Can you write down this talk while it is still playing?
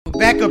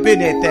back up in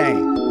that thing.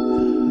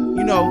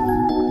 You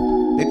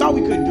know, they thought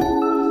we couldn't do it.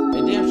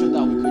 They damn sure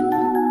thought we couldn't do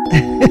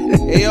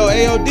it.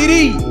 Ayo,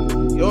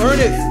 DD. Yo,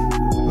 Ernest.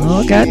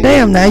 Oh,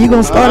 goddamn, now you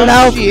gonna start it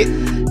off? Shit.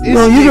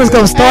 You just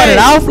gonna start it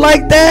off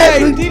like that?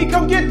 Hey, Didi,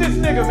 come get this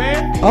nigga,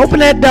 man. Open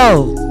that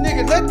door.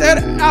 Nigga, let that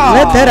out.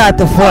 Let that out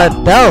the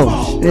front door.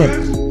 Shit.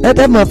 Let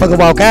that motherfucker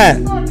walk out.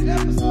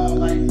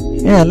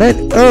 Yeah,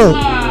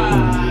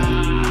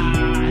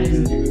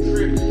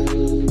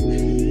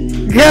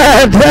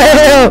 God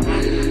damn.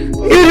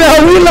 You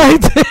know, we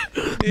like to.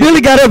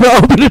 Billy got up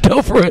and opened the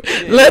door for it.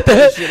 Yeah, let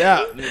that shit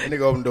out. Nigga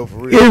open the door for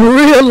real. In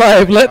real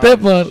life, let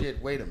that mother. Shit,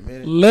 wait a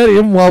minute. Let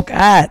him walk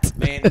out.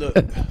 Man, look,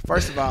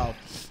 first of all,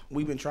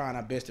 we've been trying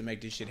our best to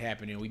make this shit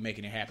happen, and we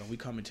making it happen. We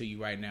coming to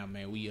you right now,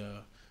 man. We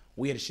at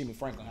Ashima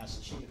Franklin House.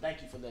 Ashima,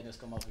 thank you for letting us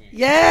come up here.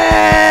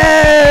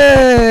 Yay!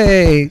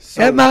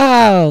 So, at my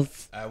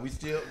house. We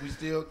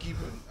still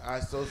keeping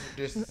our social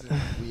distancing.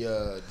 We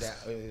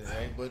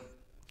ain't but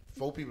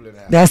 4 people in the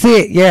house. That's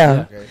it.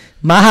 Yeah. Okay.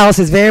 My house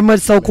is very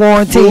much so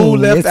quarantined. Fool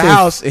left the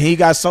house and he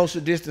got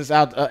social distance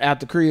out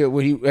the crib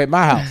when he at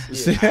my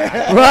house.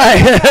 Yeah. Right.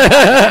 It's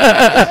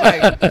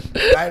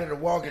like Night of the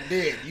Walking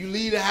Dead. You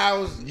leave the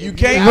house, You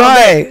can't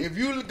right. If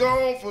you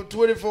gone for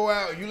 24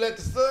 hours, you let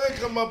the sun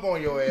come up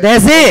on your ass.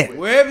 That's it.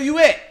 Wherever you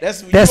at,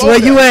 that's where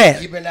you at.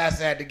 He been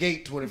outside the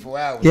gate 24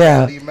 hours.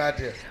 Yeah. Leave him out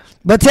there.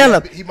 But tell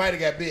him, He might have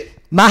got bit.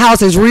 my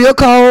house is real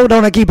cold.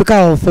 Don't I keep it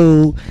cold,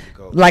 fool?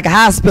 Like a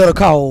hospital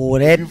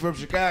cold. If you from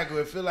Chicago,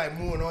 it feel like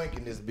moo and oink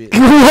in this bitch.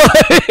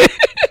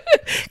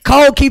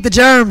 Cold keep the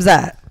germs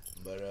out.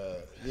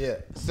 But yeah.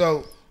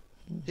 So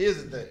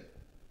here's the thing.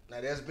 Now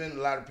there's been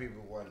a lot of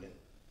people wondering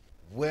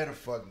where the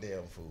fuck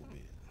damn fool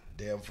been.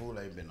 Damn fool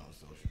ain't been on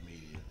social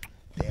media.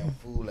 Damn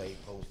fool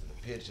ain't posted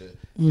a picture.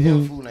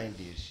 Damn fool ain't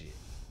did shit.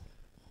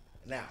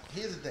 Now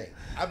here's the thing.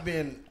 I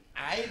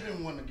ain't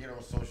been wanting to get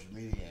on social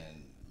media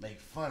and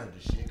make fun of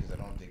the shit because I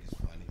don't think it's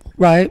funny.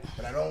 Right.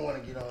 But I don't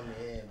want to get on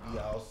there and be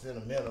all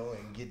sentimental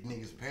and get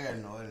niggas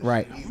paranoid. And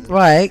Right. shit either.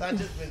 Right. So I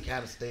just been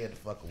kind of staying the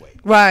fuck away.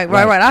 Right.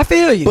 I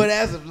feel you. But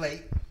as of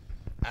late,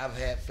 I've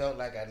felt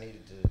like I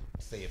needed to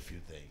say a few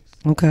things.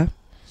 Okay.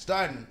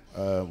 Starting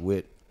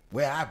with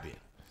where I've been.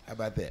 How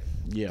about that?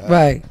 Yeah.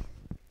 Right.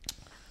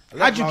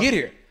 How'd you get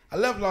here? I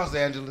left Los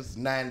Angeles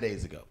 9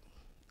 days ago.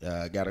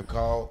 I got a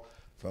call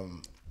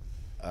from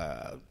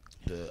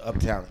the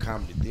Uptown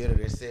Comedy Theater.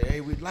 They said,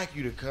 hey, we'd like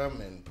you to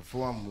come and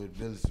perform with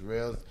Billy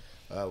Sorrells.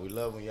 We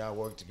love when y'all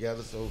work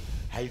together. So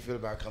how you feel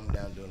about coming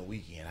down during the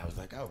weekend? I was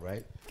like, all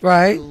right.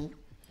 Right. Cool.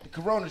 The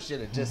corona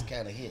shit had just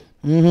kind of hit.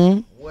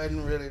 Mm-hmm.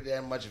 Wasn't really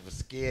that much of a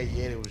scare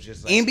yet. It was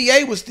just like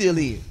NBA was still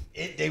in.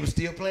 they were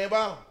still playing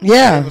ball.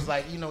 Yeah. It was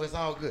like, it's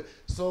all good.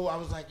 So I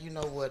was like, you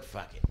know what?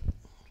 Fuck it.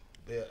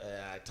 Bill,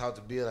 I talked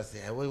to Bill. I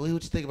said, hey, what you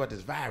think about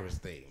this virus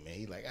thing, man?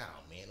 He's like, oh,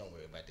 man, don't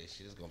worry about this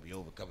shit. It's going to be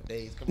over a couple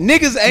days.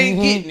 Niggas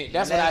ain't getting it.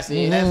 That's what I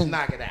said. Let's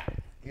knock it out.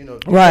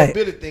 Right.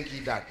 Billy think he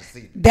Dr.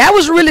 Sebi. That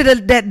was really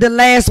the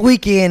last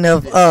weekend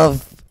of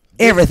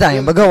everything.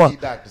 Billy But go think on. He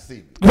Dr.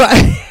 Sebi.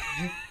 Right.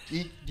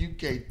 You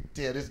can't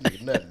tell this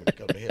nigga nothing when it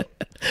comes to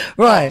help.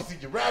 Right. See,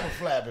 your rubber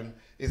flapping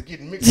is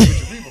getting mixed with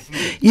your reefer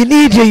fluid. You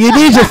need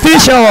your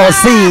fish oil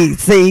seed.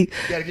 See. You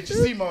gotta get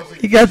your sea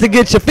moss. You got to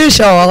get your fish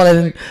oil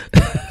and.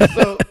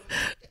 So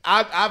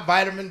I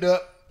vitamined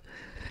up.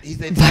 He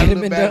said, tie a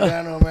little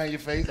bandana around your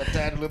face. I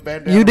tied a little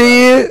bandana. You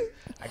did?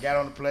 I got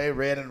on the plane,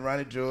 ran into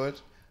Ronnie Jordan.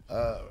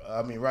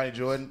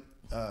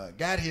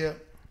 Got here.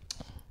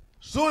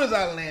 Soon as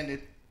I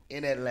landed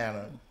in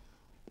Atlanta,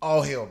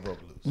 all hell broke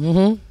loose.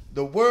 Mm-hmm.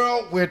 The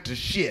world went to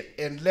shit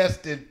in less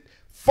than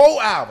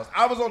 4 hours.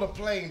 I was on a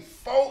plane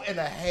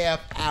 4.5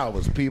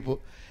 hours, people.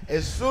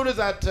 As soon as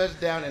I touched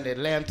down in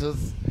Atlanta,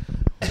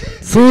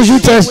 Soon as you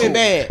touch, went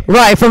bad.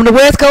 right, from the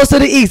West Coast to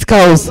the East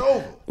Coast, it was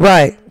over.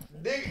 right.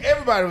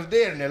 Everybody was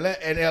dead in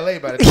LA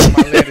by the time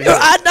I landed here.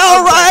 I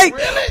know, right?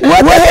 Really?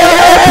 What the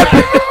hell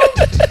happened?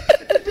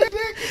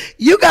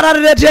 You got out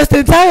of there just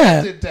in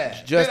time.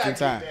 Just in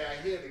time.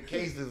 I hear the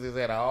cases is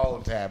at an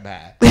all-time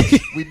high.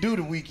 We do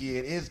the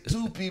weekend. It's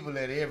 2 people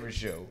at every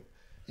show.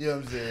 You know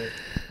what I'm saying?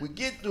 We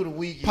get through the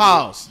weekend.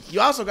 Pause.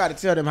 You also got to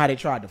tell them how they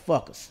tried to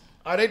fuck us.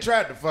 Oh, they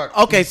tried to fuck.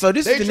 Okay, so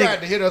this they is the tried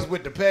nigga. to hit us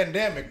with the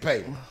pandemic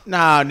pay.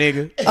 Nah,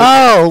 nigga.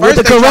 Oh, with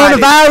the First they tried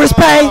coronavirus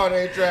pay? Oh,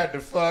 they tried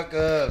to fuck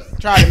us.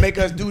 Tried to make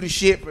us do the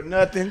shit for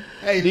nothing.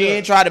 Hey, then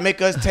look. tried to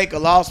make us take a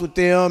loss with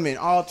them and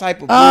all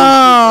type of bullshit.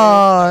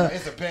 Oh,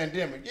 It's a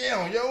pandemic. Yeah,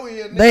 on your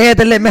ear. they had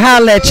to let me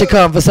holler at your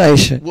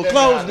conversation. Well,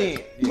 close then.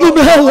 Let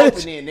me Close, holler at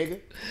open then, nigga.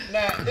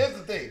 Now, here's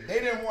the thing. They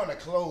didn't want to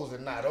close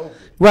and not open.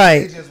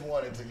 Right. They just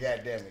wanted to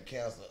goddamn it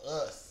cancel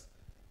us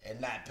and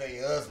not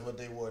pay us what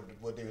they were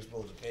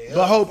supposed to pay us.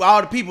 But hope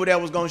all the people that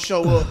was gonna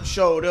show up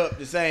showed up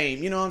the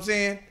same. You know what I'm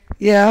saying?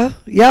 Yeah,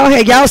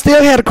 y'all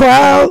still had a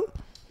crowd.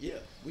 Yeah,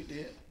 we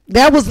did.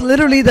 That was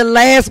literally the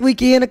last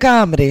weekend of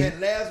comedy. That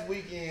last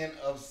weekend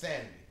of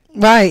Sandy.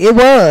 Right, it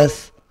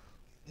was.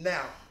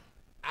 Now,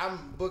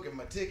 I'm booking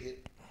my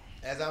ticket.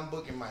 As I'm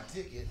booking my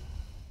ticket,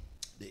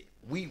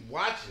 we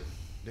watching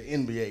the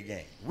NBA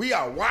game. We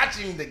are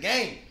watching the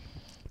game.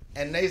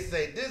 And they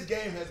say, this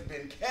game has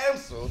been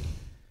canceled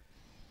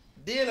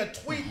Then a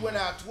tweet went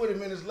out 20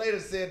 minutes later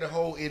said the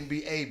whole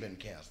NBA been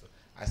canceled.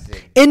 I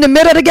said, In the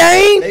middle of the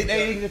game? They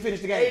didn't even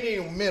finish the they game.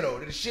 didn't even middle.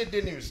 The shit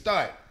didn't even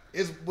start.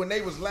 It's when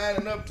they was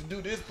lining up to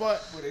do this part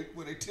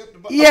where they tipped the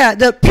ball. Yeah,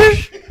 the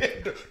push.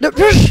 The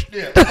push.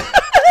 Yeah.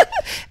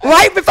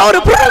 Right before the I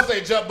was push. gonna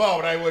say jump ball,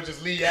 but I would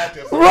just leave out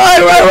there. Right.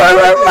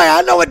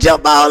 I know what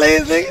jump ball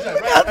is, nigga.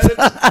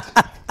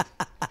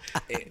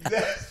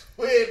 That's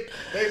when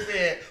they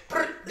said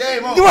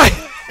game on.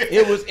 Right.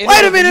 It was.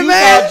 Wait a minute, Utah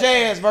man.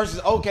 Jazz versus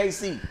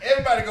OKC.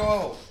 Everybody go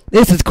home.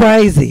 This is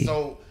crazy.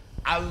 So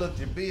I looked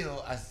at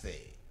Bill. I said,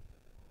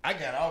 I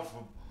got off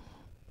of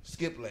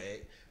skip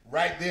leg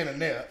right then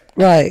and there.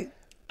 Right.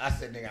 I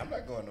said, nigga, I'm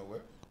not going nowhere.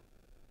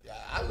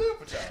 I live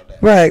with y'all now.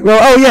 Right. Well,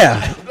 oh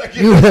yeah.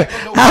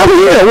 I'm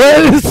here.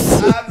 Where is?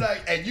 I'm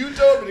like, and you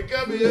told me to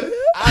come here.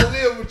 I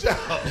live with y'all.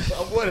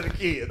 I'm one of the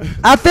kids.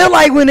 I feel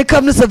like when it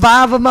comes to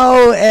survival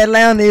mode,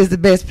 Atlanta is the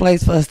best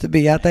place for us to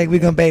be. I think we're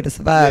gonna be able to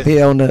survive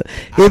here on the.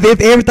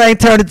 If everything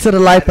turned into the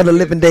life of the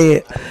living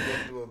dead. I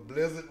went through a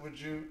blizzard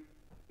with you.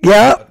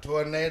 Yep. A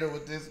tornado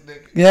with this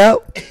nigga.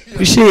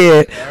 Yep.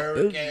 Shit. A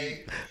hurricane.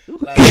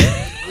 Like,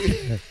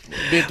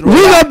 We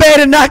gonna be able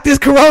to knock this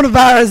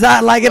coronavirus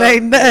out like it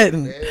ain't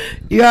nothing. man.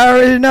 You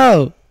already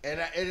know. And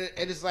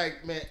it's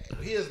like, man,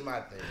 here's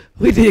my thing.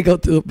 We did go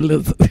through a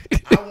blizzard.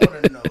 I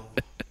want to know,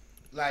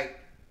 like,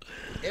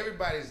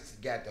 everybody's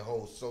got the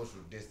whole social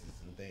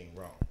distancing thing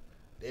wrong.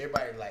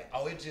 Everybody like,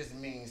 oh, it just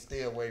means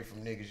stay away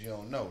from niggas you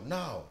don't know.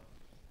 No,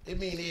 it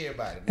means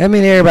everybody. I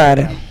mean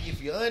everybody.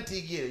 If your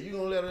auntie get it, you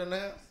gonna let her in the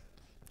house?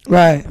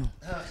 Right.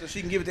 So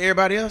she can give it to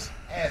everybody else.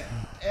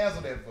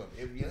 Answer that for me.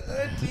 If your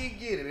auntie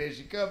get it and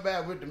she come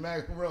back with the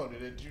macaroni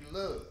that you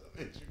love,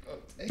 that you gonna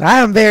take. I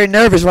am very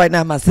nervous right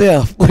now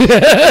myself.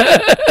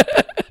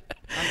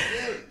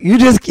 You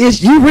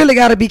really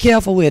got to be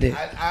careful with it.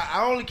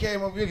 I only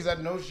came up here because I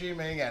know she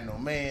ain't got no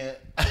man.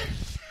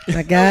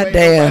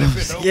 Goddamn.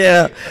 Ain't nobody been over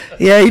Yeah. here.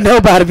 Yeah,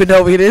 nobody been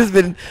over here. This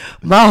been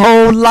my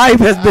whole life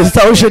has been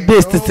social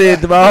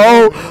distancing. My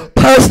whole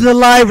personal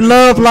life,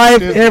 love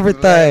life,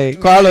 everything.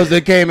 Carlos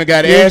that came and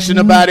got Ashton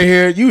up out of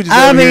here. You just.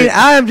 I mean,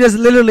 I am just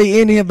literally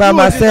in here by you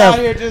was just myself.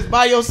 out here just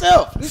by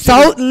yourself. This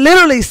So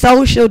literally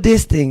social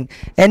distancing.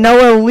 And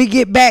knowing when we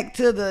get back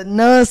to the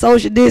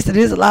non-social distance,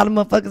 there's a lot of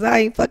motherfuckers I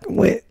ain't fucking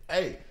with.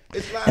 Hey,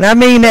 it's like And I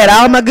mean that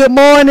all my good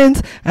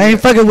mornings, I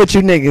ain't fucking with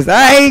you niggas.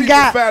 I ain't people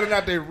got. finding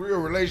out their real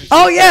relationship.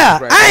 Oh yeah,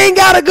 right I ain't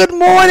got a good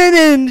morning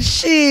and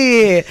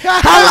shit.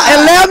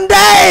 11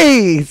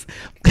 days.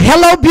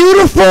 Hello,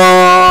 beautiful.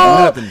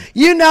 Nothing.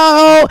 You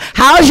know,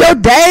 how's your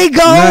day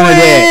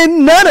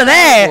going? None of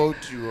that.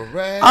 Quote you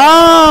around.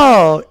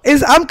 Oh,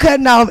 I'm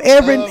cutting off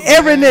every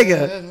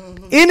nigga.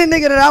 Any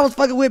nigga that I was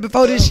fucking with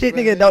before this shit,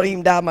 nigga, don't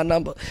even dial my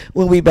number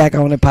when we back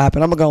on and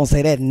popping. I'm gonna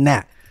say that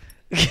now.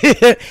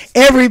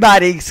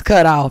 Everybody's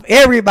cut off.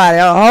 Everybody,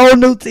 a whole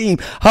new team,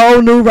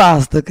 whole new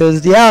roster.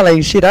 Cause y'all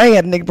ain't shit. I ain't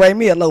had a nigga bring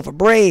me a loaf of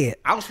bread.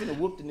 I was finna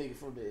whoop the nigga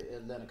from the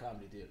Atlanta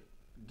Comedy Theater.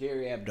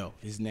 Gary Abdo,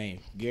 his name.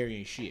 Gary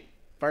ain't shit.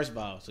 First of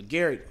all, so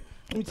Gary,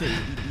 let me tell you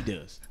what he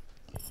does.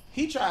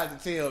 He tries to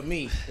tell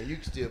me, And you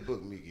can still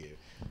book me, Gary.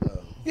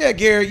 yeah,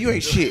 Gary, you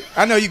ain't shit.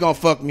 I know you gonna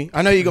fuck me.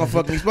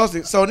 Supposed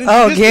to. So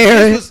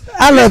Gary.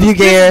 I love you,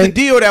 Gary. This was the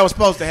deal that was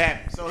supposed to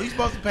happen. So he's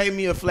supposed to pay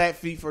me a flat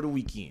fee for the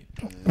weekend.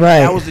 Right.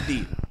 That was the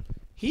deal.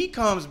 He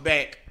comes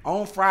back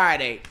on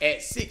Friday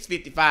at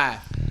 6:55.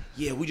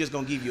 Yeah, we just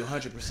gonna give you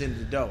 100% of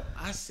the dough.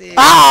 I said,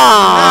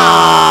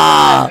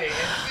 Ah. Hey,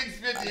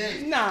 at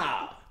 6:58.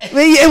 nah.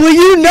 Well,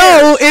 you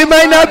know, it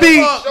might not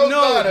be.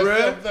 No,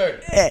 bruh.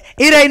 7:30.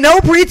 It ain't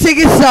no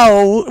pre-ticket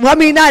sold. Well, I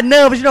mean, not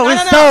none, but you know,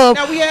 it's sold.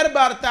 Now we had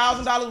about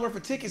 $1,000 worth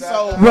of tickets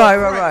sold.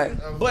 Right.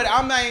 But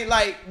I'm not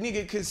like,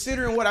 nigga,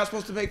 considering what I was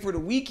supposed to make for the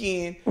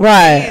weekend.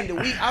 Right. And the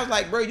week, I was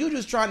like, bro, you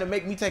just trying to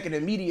make me take an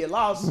immediate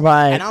loss.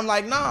 Right. And I'm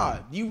like, nah,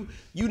 you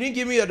didn't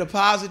give me a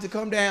deposit to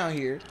come down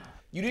here.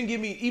 You didn't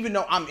give me, even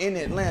though I'm in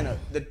Atlanta,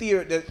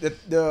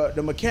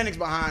 the mechanics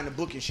behind the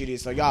booking shit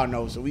is, so y'all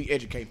know, so we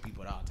educate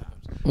people at all times.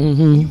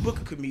 When you book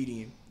a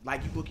comedian,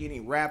 like you book any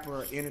rapper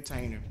or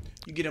entertainer,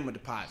 you get them a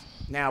deposit.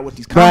 Now, what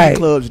these comedy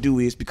clubs do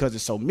is, because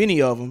there's so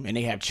many of them and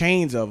they have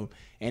chains of them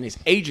and it's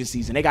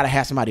agencies and they got to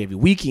have somebody every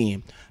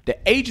weekend, the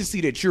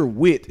agency that you're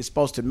with is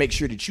supposed to make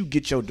sure that you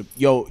get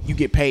you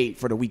get paid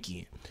for the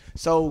weekend.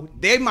 So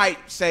they might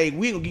say,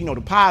 we ain't gonna give you no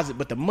deposit,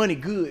 but the money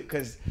good,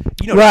 because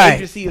the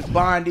agency is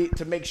bonded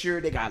to make sure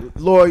they got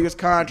lawyers,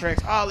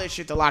 contracts, all that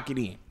shit to lock it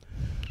in.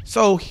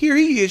 So here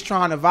he is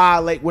trying to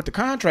violate what the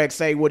contract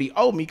say, what he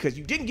owed me, because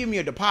you didn't give me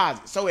a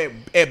deposit. So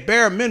at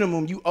bare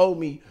minimum, you owe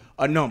me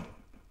a number,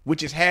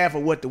 which is half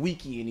of what the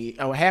weekend is,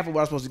 or half of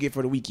what I'm supposed to get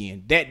for the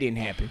weekend. That didn't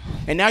happen.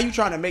 And now you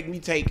trying to make me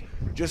take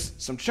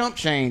just some chump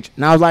change.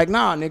 And I was like,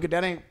 nah, nigga,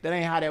 that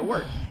ain't how that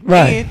works.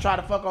 Right. And try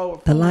to fuck over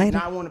The food, lighter?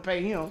 not want to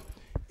pay him.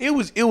 It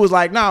was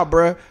like, nah,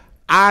 bruh,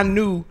 I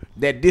knew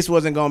that this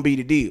wasn't gonna be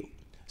the deal.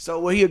 So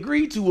what he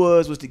agreed to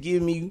was to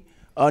give me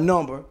a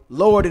number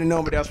lower than the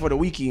number that was for the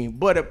weekend,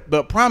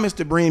 but promised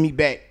to bring me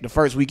back the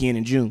first weekend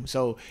in June.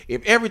 So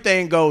if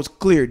everything goes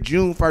clear,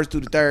 June 1st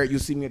through the 3rd, you'll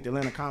see me at the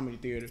Atlanta Comedy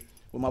Theater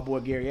with my boy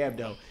Gary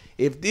Abdo.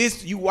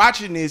 If you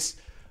watching this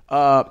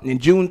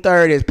and June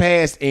 3rd has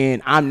passed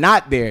and I'm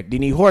not there,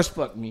 then he horse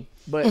fucked me.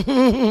 But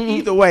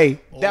either way,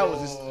 that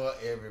was just,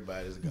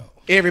 everybody's gone.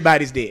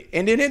 Everybody's dead.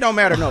 And then it don't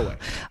matter no way.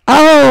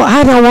 Oh,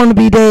 I don't want to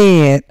be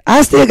dead.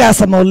 I still got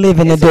some more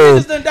living to do.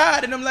 Just done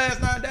died in them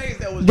last 9 days.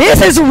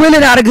 This is really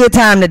not a good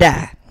time to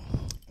die.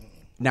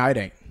 No, it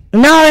ain't.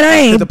 No, it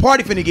ain't. The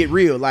party finna get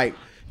real. Like,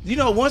 you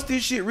know, once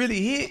this shit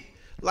really hit,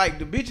 like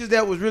the bitches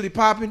that was really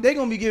popping, they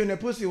gonna be giving their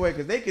pussy away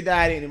because they could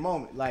die at any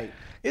moment. Like,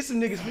 it's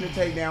some niggas finna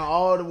take down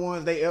all the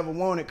ones they ever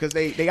wanted because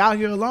they out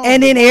here alone.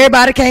 And then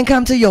everybody can't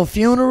come to your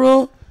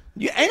funeral.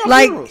 Yeah, ain't no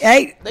like, funerals.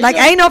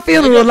 Ain't no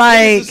funeral.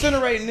 Like,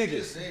 incinerating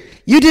niggas.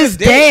 You just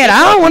dead.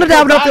 I don't want to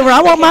die with no funeral.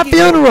 I want my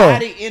funeral.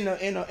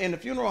 In the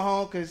funeral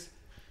home because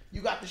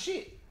you got the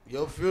shit.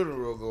 Your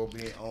funeral gonna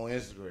be on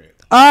Instagram.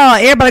 Oh,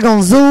 everybody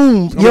gonna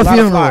Zoom your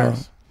funeral.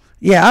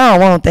 Yeah, I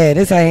don't want that.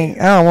 I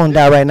don't want to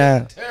die right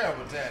now.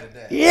 Terrible time to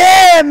die.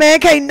 Yeah, man.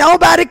 Can't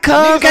nobody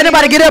come. Can't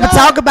nobody get up and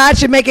talk about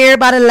you, make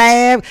everybody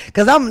laugh.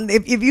 Cause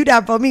if you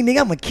die for me,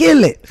 nigga, I'ma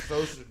kill it.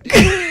 Social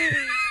distance.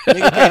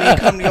 Nigga can't even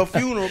come to your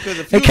funeral because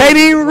the funeral. It can't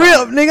even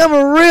rip, nigga.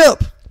 I'ma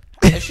rip.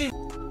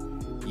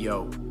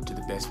 Yo, to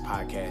the best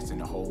podcast in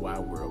the whole wide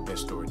world,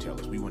 best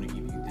storytellers, we want to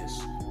give you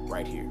this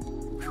right here.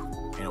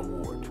 An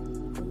award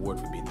for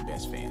being the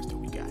best fans that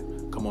we got.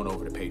 Come on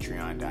over to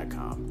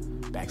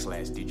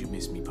patreon.com/Did You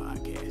Miss Me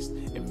podcast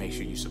and make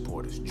sure you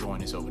support us.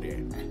 Join us over there.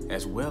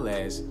 As well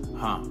as,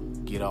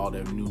 get all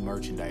the new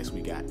merchandise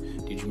we got.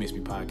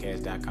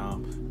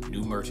 DidYouMissMePodcast.com.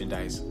 New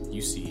merchandise.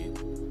 You see it.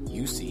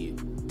 You see it.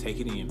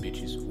 Take it in,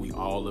 bitches. We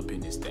all up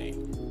in this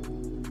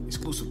thing.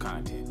 Exclusive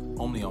content.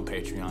 Only on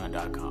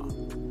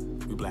patreon.com.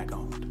 We black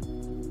owned.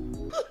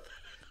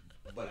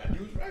 But I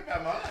do right by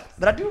my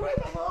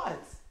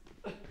odds.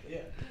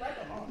 Yeah, right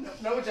by my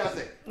odds. Know what y'all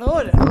say?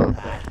 Lord.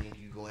 I think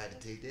you gonna have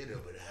to take that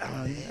over there.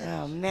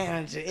 Oh,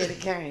 manager Eddie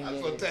Kane.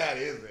 I'm so tired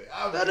of it.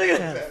 I'm so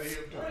tired of him. You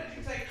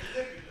take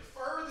the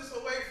furthest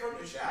away from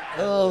the shot.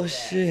 Oh,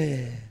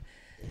 shit.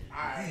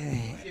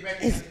 Alright.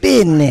 It's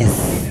business.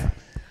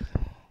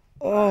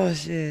 Oh,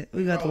 shit.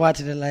 We got to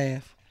watch it and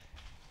laugh.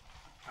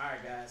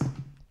 Alright, guys.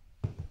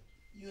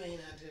 You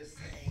ain't out there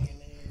saying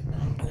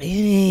that.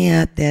 You ain't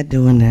out there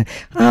doing that.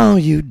 All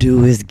you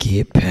do is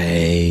get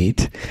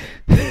paid.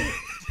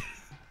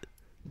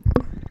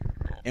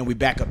 And we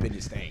back up in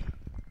this thing.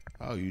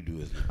 All you do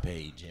is get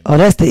paid, Jimmy. Oh,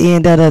 that's the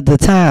end of the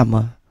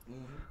timer.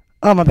 Mm-hmm.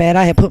 Oh, my bad.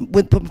 I had put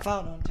my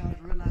phone on charge.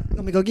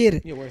 Let me go get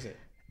it. Yeah, where's it?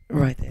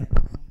 Right there.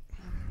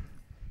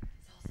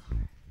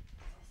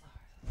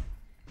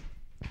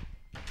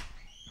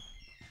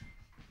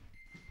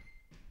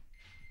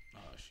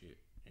 Oh, shit.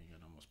 Ain't got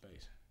no more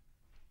space.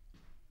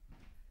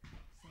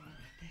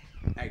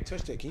 Hey,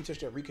 touch that. Can you touch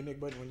that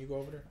reconnect button when you go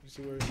over there? You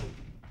see where it is?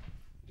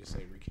 Just say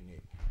reconnect.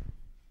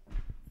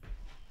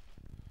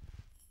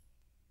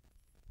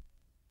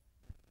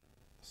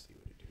 Let's see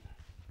what it do.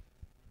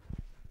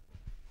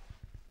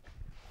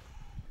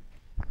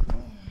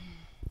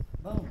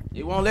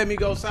 It won't let me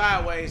go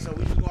sideways, so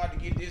we just gonna have to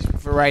get this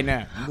for right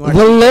now.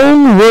 The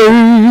long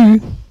way.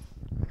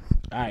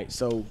 All right,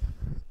 so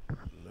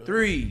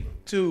 3,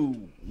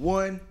 2,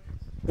 1.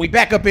 We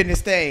back up in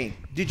this thing.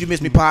 Did You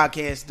Miss Me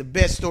podcast, the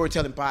best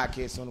storytelling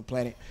podcast on the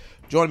planet.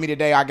 Joining me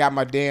today, I got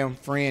my damn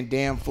friend,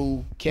 Damn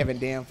Fool, Kevin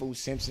Damn Fool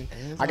Simpson.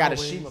 I got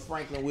Ashima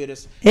Franklin with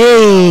us.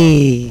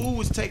 Hey. Who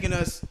was taking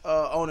us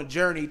on a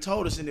journey,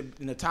 told us in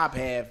the top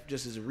half,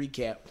 just as a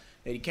recap,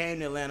 that he came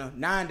to Atlanta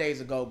 9 days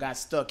ago, got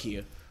stuck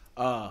here.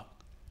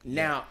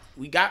 Now,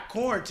 we got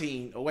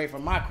quarantined away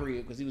from my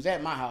crib because he was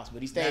at my house,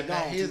 but he stayed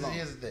gone too long.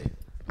 Here's the thing.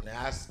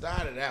 Now, I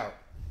started out,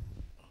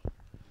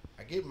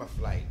 I get my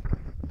flight.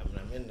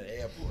 I'm in the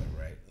airport,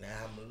 right? Now,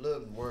 I'm a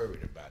little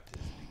worried about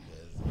this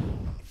because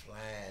I'm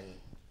flying,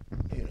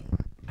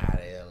 out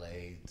of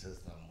L.A. to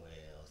somewhere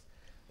else.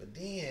 But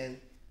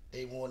then,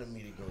 they wanted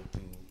me to go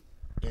through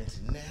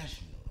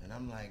international. And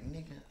I'm like,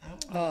 nigga, I'm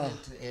going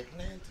to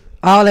Atlanta.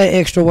 All that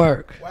extra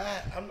work.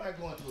 Why? I'm not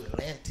going to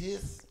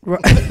Atlantis.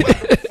 Right. What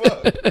the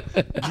fuck?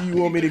 Do you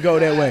want me to go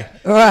that way?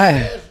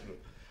 Right.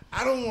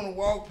 I don't want to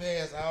walk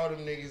past all them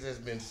niggas that's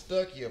been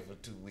stuck here for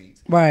 2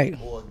 weeks. Right.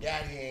 Or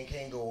got here and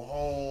can't go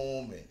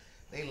home and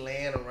they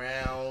laying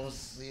around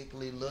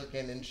sickly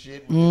looking and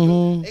shit.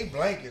 Mm-hmm. They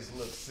blankets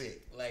look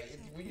sick. Like,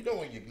 when your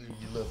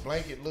little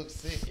blanket looks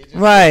sick, it just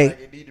right. looks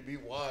like it need to be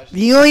washed.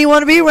 You don't even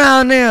want to be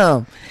around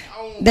them.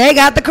 They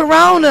got the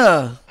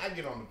corona. I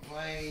get on the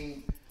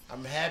plane.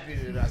 I'm happy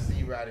that I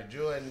see Roddy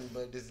Jordan,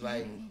 but it's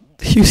like,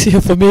 you see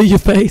a familiar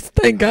face.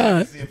 Thank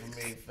God. I see a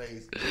familiar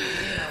face.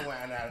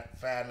 Then I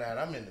found out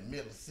I'm in the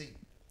middle seat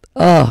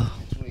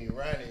between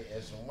Roddy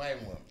and some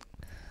white woman.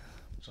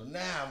 So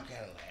now I'm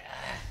kind of like,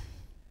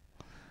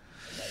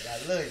 I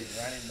love you,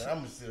 Roddy, but I'm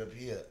going to sit up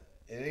here.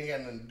 It ain't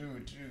got nothing to do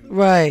with you.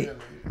 Right.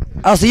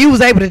 Oh, so you was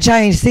able to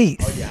change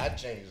seats. Oh, yeah, I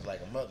changed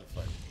like a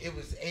motherfucker. It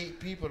was 8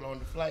 people on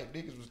the flight.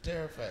 Niggas was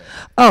terrified.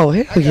 Oh,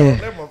 hell I got yeah. on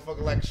that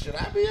motherfucker like, should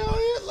I be on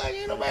here? Like,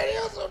 ain't nobody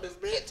else on this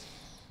bitch.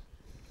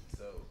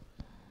 So,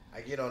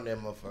 I get on that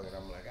motherfucker and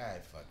I'm like, all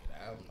right, fuck it.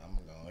 I'm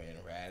going to go ahead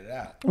and ride it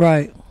out.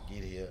 Right.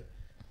 Get here,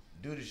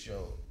 do the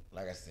show.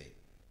 like I said,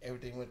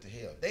 everything went to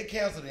hell. They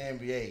canceled the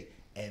NBA,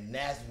 and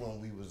that's when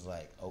we was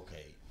like,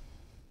 okay,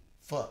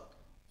 fuck.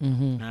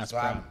 Mm-hmm. So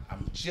I'm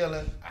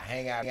chilling. I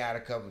hang out a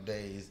couple of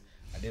days.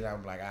 And then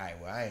I'm like, all right,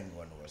 well, I ain't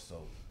going nowhere.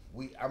 So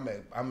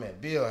I'm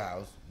at Bill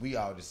house. We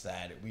all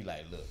decided, we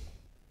like, look,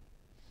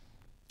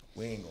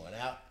 we ain't going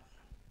out,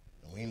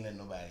 and we ain't letting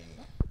nobody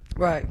in.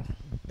 Right.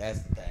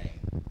 That's the thing,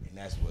 and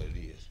that's what it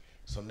is.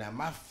 So now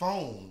my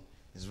phone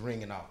is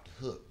ringing off the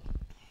hook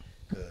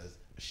because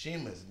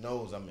Ashima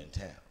knows I'm in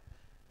town,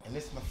 and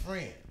it's my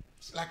friend.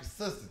 She's like a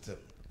sister to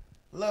me.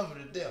 Love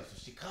her to death.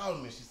 So she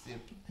called me. She said,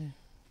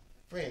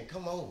 "Friend,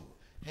 come over,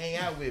 hang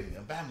out with me.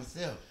 I'm by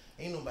myself.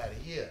 Ain't nobody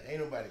here.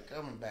 Ain't nobody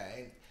coming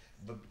by.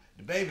 But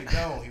the baby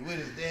gone. He with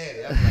his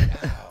daddy." I'm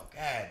like, "Oh,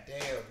 god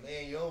damn,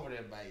 man, you over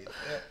there by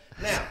yourself."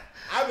 Now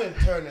I've been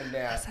turning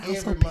down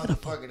every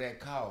motherfucker that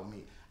called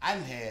me. I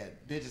done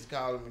had bitches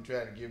calling me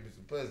trying to give me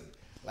some pussy.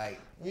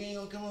 Like, you ain't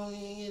gonna come on,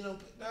 you ain't get no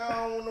pussy. No, I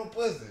don't want no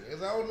pussy.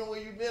 Because I don't know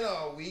where you been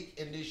all week,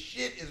 and this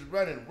shit is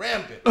running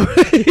rampant.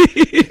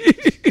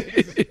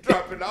 Niggas is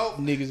dropping off.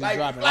 Niggas like is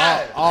dropping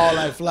flies. all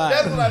like flies.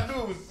 That's what I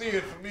knew was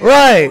serious for me.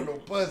 Right. I don't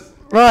want no pussy.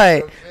 Right. You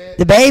know what I'm saying?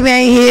 The baby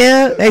ain't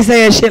here. They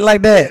saying shit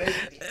like that.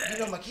 You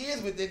know, my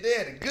kids with their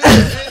daddy. Good,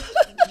 man.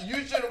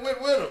 You should have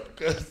went with them.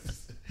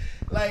 Because,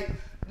 like,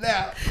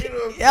 now, you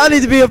know. Y'all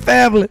need to be a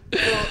family. You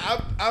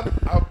know, I'm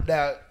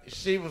now,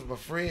 she was my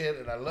friend,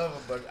 and I love her,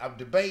 but I'm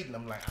debating.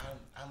 I'm like,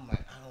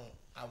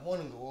 I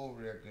want to go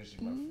over there because she's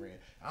my friend.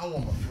 I don't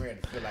want my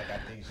friend to feel like I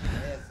think she's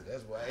nasty.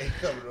 That's why I ain't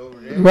coming over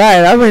there.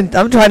 Right.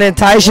 I'm trying to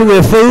entice you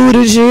with food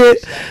and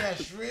shit. I got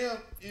shrimp.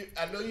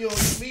 I know you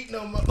don't eat meat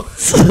no more.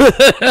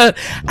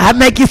 I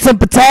make you some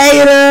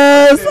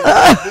potatoes. I'm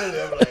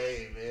like,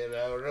 hey, man,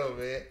 I don't know,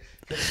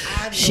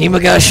 man. Shima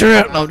got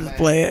shrimp. No, I'm just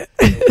playing.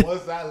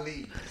 Once I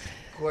leave,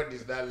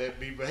 Courtney's not letting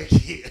me back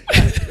in.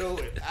 I know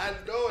it. I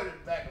know it in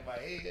the back of my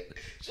head.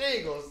 She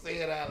ain't gonna say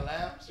it out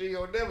loud. She ain't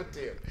gonna never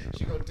tell me.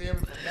 She gonna tell me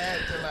from now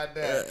until I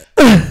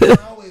die.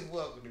 I'm always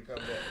welcome to come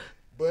back.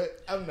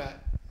 But I'm not.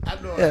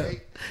 I know I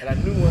ain't. And I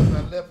knew once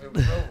I left it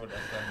was over.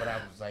 But I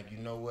was like, you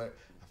know what?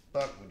 I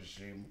fuck with the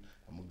stream.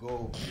 I'm gonna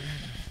go over here.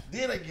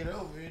 Then I get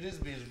over here, this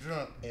bitch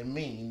drunk and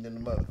mean than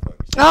the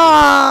motherfucker.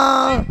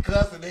 She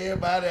cussing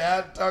everybody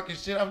out, talking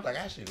shit. I was like,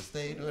 I should have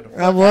stayed with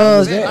her. I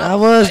was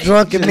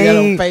drunk and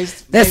mean.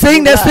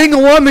 That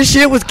single woman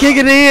shit was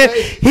kicking in.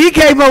 He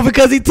came over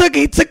because he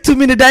took too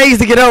many days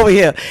to get over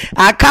here.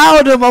 I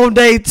called him on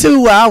day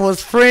 2. I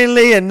was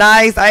friendly and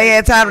nice. I ain't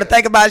had time to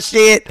think about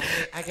shit.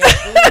 I got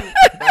food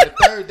by the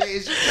 3rd day.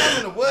 Is you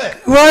coming or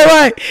what?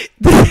 Right.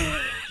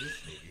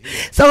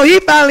 So he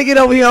finally get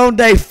over here on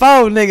day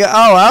 4, nigga.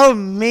 Oh,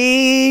 I'm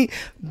mean,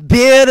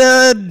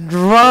 bitter,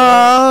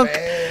 drunk,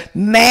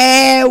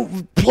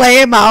 mad,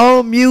 playing my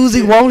own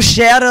music, won't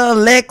shatter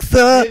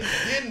Alexa.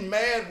 Getting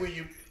mad when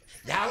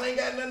y'all ain't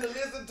got nothing to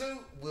listen to?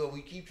 Well,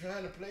 we keep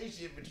trying to play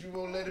shit, but you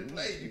won't let it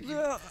play. You keep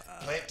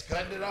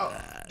cutting it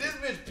off. This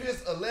bitch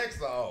pissed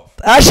Alexa off.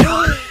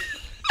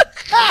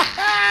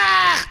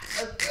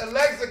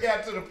 Alexa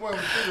got to the point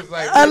where she was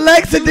like,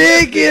 Alexa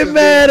did get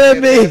mad at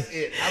me. That's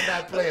it. I'm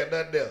not playing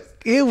nothing else.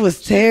 It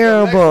was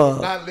terrible.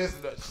 Alexa not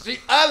listening.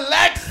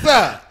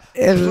 Alexa,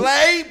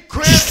 play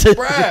Chris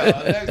Brown.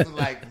 Alexa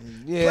like,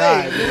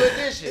 play New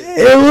Edition.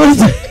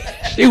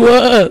 She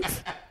was.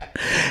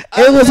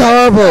 It was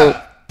horrible.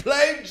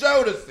 Play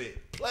Jodeci.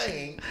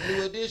 Playing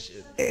New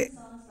Edition. Cut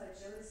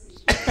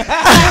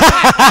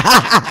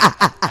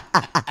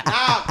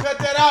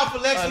that off,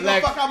 Alexa. You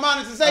gonna fuck our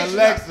monetization.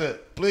 Alexa,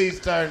 please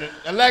turn it.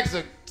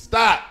 Alexa,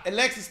 stop.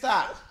 Alexa,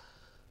 stop.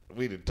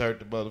 We done turned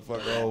the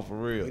motherfucker on for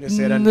real.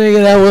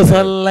 Nigga, that was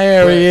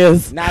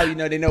hilarious. Now you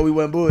know they know we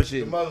wasn't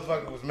bullshit. The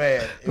motherfucker was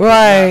mad.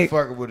 Right. Was not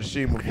fucking with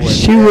Ashima voice.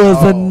 She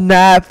was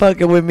not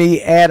fucking with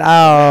me at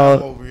all.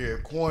 I'm over here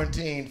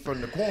quarantined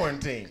from the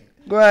quarantine.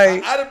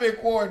 Right. I'd have been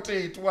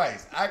quarantined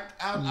twice.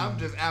 I'm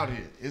just out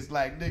here. It's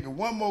like, nigga,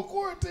 one more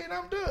quarantine,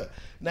 I'm done.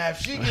 Now, if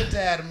she get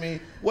tired of me,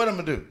 what I'm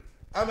gonna do?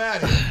 I'm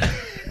out here.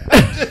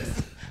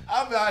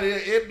 I'm out here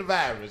in the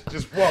virus,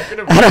 just walking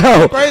around. I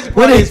know.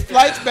 When his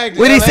flights back to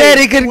when he LA, said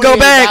he couldn't go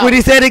back,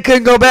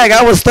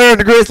 I was stirring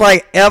the grits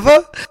like,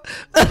 ever?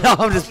 No,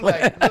 I'm just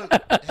playing. Like, look,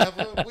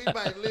 Heather, we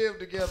might live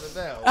together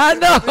now. I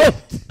know.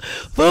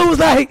 Fool was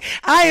like,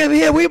 I am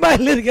here. We might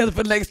live together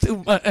for the next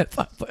 2 months.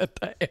 I said,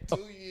 damn.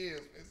 2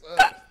 years. It's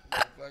us.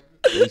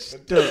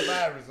 Until the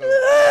virus over.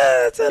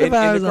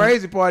 And the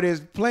crazy part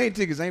is plane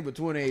tickets ain't but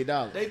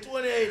 $28. They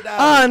 $28.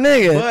 Oh,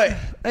 nigga. But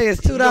hey,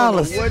 it's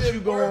 $2. What you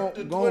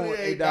going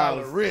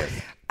 $8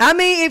 risk? I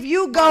mean, if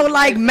you go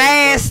like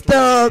masked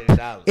up,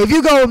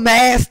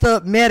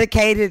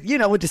 medicated, you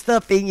know, with the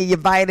stuff in you, your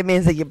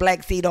vitamins and your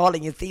black seed oil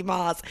and your sea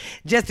moss,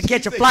 just to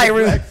catch a flight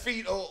room. Black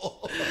feet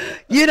oil.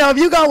 You know, if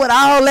you go with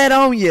all that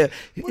on you,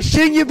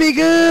 shouldn't you be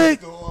good?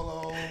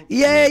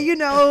 Yeah, you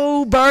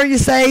know, burn your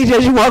sage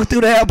as you walk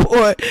through the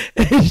airport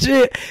and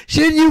shit.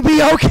 Shouldn't you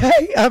be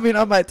okay? I mean,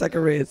 I might take a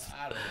risk.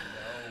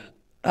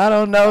 I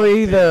don't know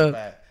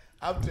either.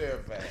 I'm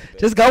terrified.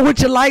 Just go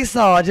with your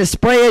Lysol. Just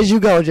spray as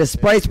you go. Just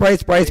spray. We just had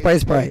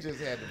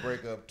to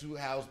break up 2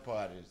 house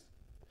parties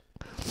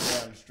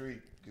down the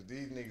street because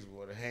these niggas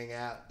want to hang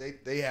out.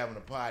 They having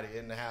a party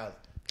in the house.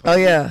 Oh,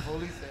 yeah.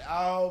 Police say,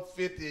 all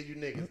 50 of you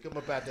niggas come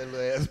up out that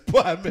little ass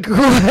apartment.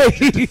 Great.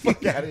 Get the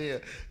fuck out of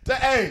here.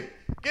 Hey,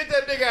 get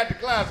that nigga out the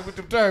closet with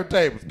them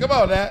turntables. Come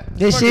on now.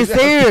 This shit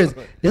serious.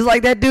 Just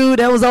like that dude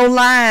that was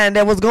online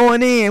that was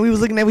going in. We was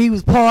looking at he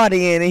was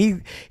partying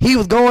and he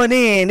was going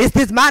in.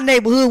 This my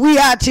neighborhood. We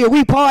out here.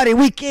 We party.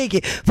 We kick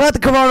it. Fuck the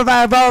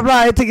coronavirus. Blah, blah,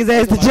 blah. He took his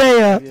ass to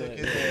jail.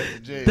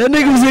 That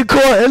nigga was in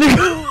court.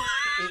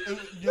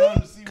 You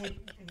know, see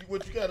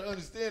what you got to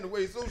understand the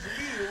way social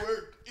media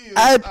works.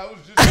 I was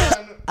just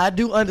trying to. I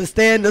do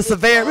understand the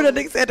severity. That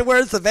nigga said the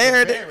word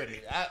severity.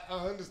 I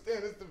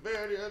understand the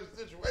severity of the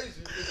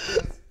situation. It's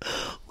just,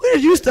 Where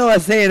did you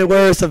start saying the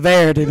word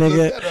severity,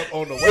 nigga? Set up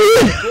on the way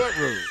to the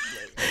courtroom.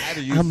 Like, how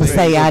do you I'm gonna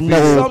say I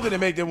know. Something to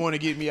make them want to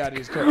get me out of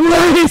this court.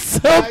 Right,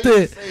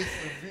 something. say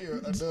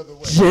severe another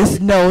way?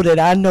 Just know that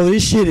I know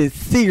this shit is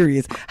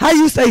serious. How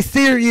you say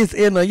serious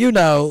in a, you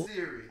know,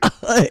 Serious.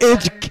 How do you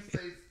say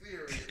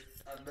serious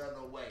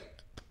another way?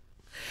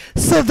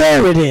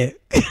 severity.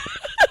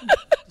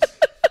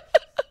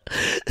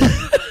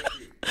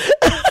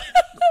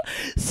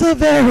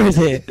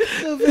 Severity.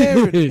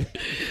 Severity.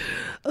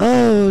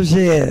 Oh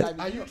shit.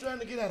 Are you trying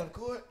to get out of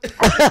court?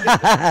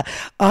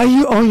 Are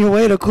you on your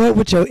way to court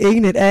with your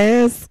ignorant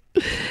ass?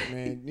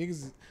 Man,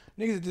 niggas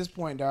at this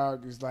point,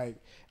 dog, is like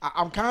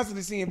I'm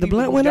constantly seeing The people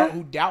blunt who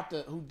went doubt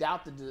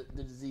the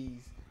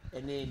disease,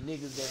 and then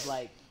niggas that's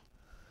like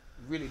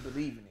really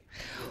believing it.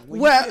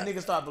 When Well- you see a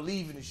nigga start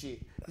believing the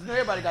shit, you know,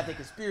 everybody got their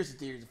conspiracy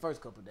theories the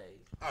first couple of days.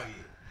 Oh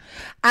yeah.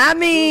 I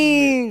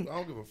mean, I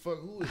don't give a fuck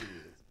who it is.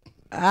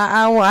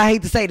 I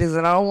hate to say this,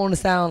 and I don't want to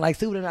sound like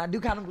stupid, and I do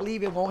kind of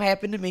believe it won't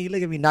happen to me.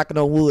 Look at me knocking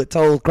on wood,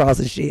 toes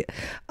crossing shit.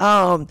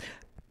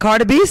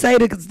 Cardi B say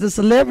the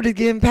celebrity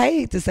getting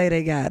paid to say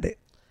they got it.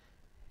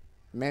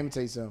 Man, let me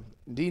tell you something.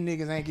 These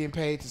niggas ain't getting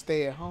paid to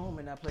stay at home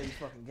and not play these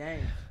fucking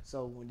games.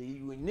 So when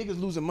niggas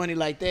losing money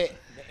like that,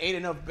 there ain't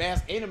enough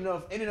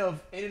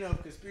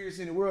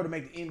conspiracy in the world to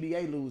make the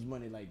NBA lose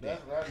money like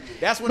that.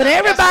 That's when. But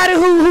everybody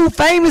who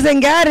famous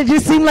and got it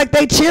just seem like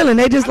they chilling.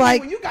 They just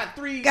like when you got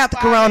got the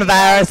 5 million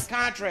coronavirus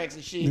contracts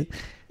and shit,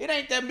 it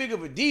ain't that big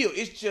of a deal.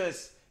 It's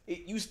just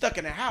you stuck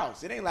in the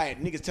house. It ain't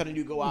like niggas telling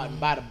you to go out and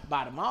buy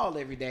the mall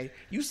every day.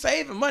 You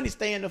saving money,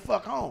 staying the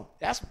fuck home.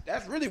 That's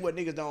really what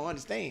niggas don't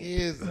understand.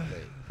 Here's the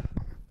thing.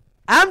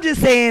 I'm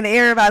just saying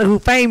everybody who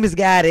famous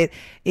got it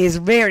is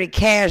very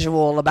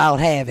casual about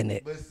having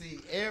it. But see,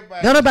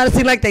 everybody. Don't nobody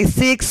seem like they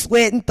sick,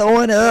 sweating,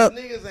 throwing up.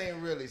 Niggas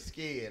ain't really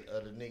scared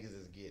of the niggas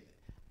that's getting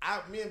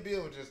it. Me and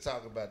Bill were just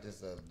talking about this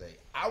the other day.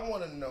 I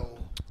want to know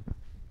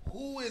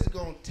who is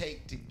gonna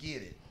take to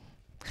get it.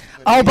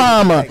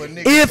 Obama.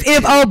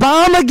 If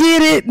Obama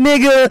get it,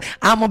 nigga,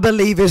 I'ma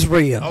believe it's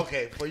real.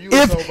 Okay, for you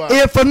it's Obama.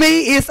 If for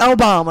me it's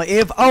Obama.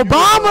 If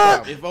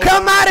Obama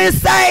come out and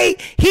say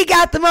he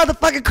got the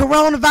motherfucking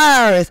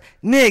coronavirus,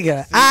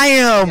 nigga,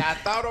 I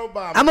thought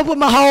Obama. I'm gonna put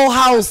my whole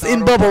house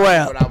in bubble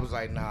wrap. But I was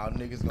like, nah,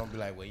 niggas gonna be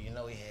like, well, you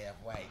know he half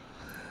white.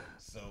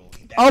 So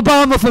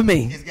Obama for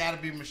me. It's gotta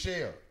be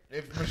Michelle.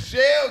 If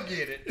Michelle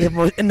get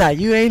it, nah,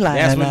 you ain't lying.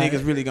 That's what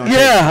niggas really gonna.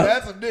 Yeah,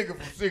 that's a nigga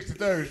from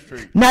 63rd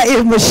Street. Now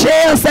if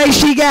Michelle say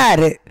she got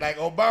it, like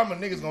Obama,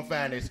 niggas gonna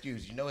find an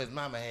excuse. You know his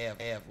mama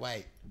half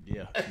white.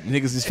 Yeah,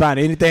 niggas is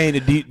finding anything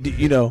to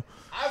you know.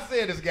 I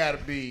said it's gotta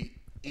be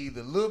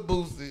either Lil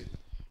Boosie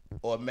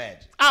or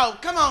Magic. Oh,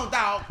 come on,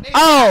 dog.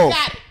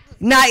 Got it.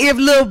 Now if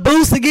Lil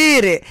Boosie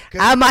get it,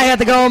 I might have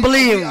to go and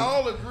believe We him.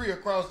 all agree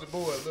across the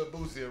board, Lil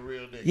Boosie a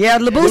real nigga. Yeah,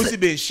 Lil Boosie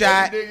been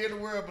shot. Every nigga in the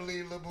world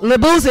believe Lil Boosie. Lil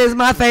Boosie is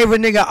my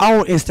favorite nigga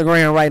on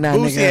Instagram right now.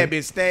 Boosie nigga. had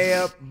been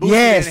stabbed. Boosie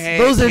yes,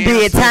 Boosie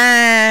did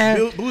time.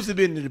 Boosie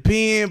been to the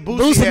pen.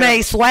 Boosie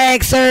made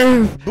swag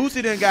serve.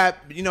 Boosie done got,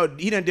 he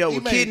done dealt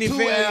with kidney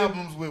failure. He made 2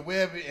 albums with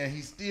Webby, and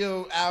he's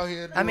still out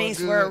here doing I mean,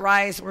 good. swear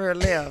right, swear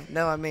left.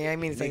 No, I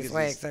mean to say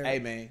swag serve. Hey,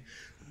 man.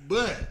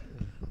 But,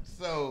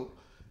 so,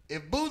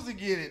 if Boosie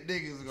get it,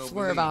 niggas are gonna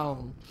swerve believe.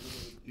 on.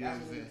 You know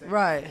what I'm saying?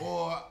 Right.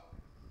 Or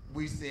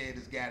we said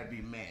it's gotta be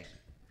Magic.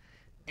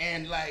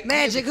 And like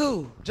Magic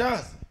who?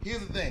 Johnson. Here's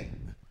the thing.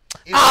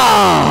 If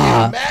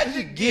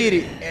Magic get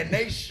it and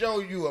they show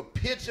you a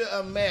picture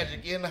of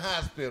Magic in the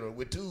hospital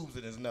with tubes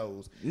in his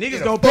nose,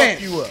 niggas gonna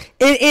fuck you up.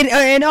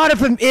 In order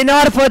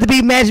for it to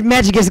be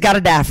Magic has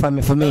gotta die from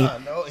it for me.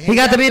 No, he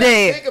got to be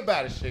dead. Think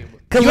about it, Shima.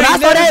 Cause when I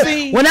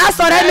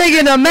saw that nigga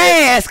in a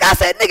mask, I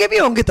said, nigga, if you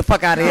don't get the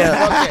fuck out of here.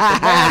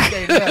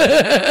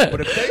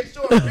 But if they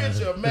show a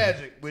picture of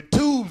Magic with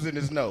tubes in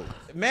his nose,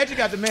 Magic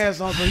got the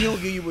mask on, so he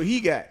don't give you what he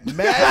got.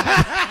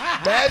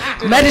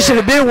 Magic should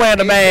have been wearing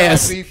the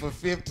mask. For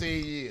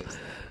 15 years.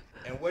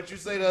 And what you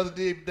say the other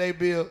day,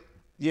 Bill?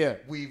 Yeah.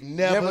 We've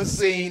never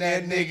seen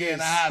that nigga in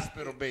a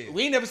hospital bed.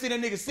 We ain't never seen that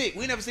nigga sick.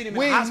 We never seen him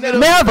in the hospital.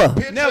 Never.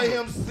 Picture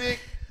him sick.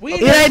 It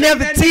ain't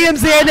never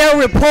TMZ ain't never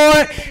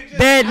report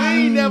that. I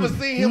ain't never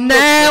seen him.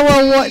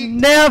 911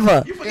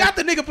 never. You forgot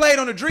the nigga played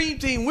on the Dream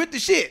Team with the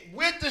shit.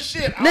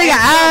 Nigga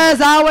eyes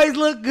always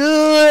look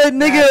good,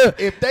 nigga.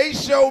 If they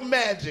show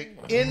Magic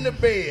in the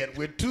bed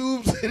with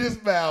tubes in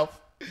his mouth,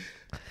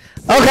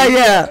 Okay,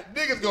 yeah.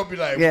 Niggas gonna be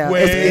like, Yeah,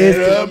 wait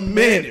a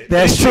minute.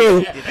 That's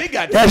true.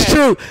 That's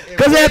true.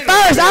 Because at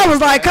first I was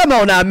like, come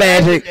on now,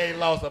 Magic. Ain't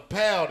lost a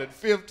pound in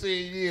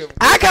 15 years.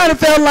 I kind of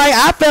felt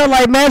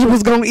like Magic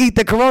was gonna eat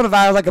the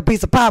coronavirus like a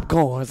piece of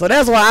popcorn. So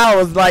that's why I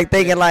was like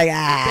thinking like,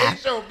 They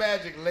show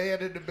Magic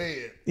laying in the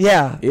bed.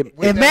 Yeah.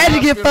 If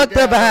Magic get fucked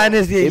up behind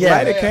this, It yeah.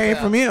 might have came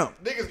from him.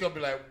 Niggas gonna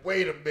be like,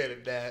 wait a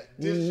minute, Dad.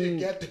 This shit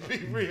got to be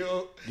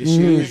real. This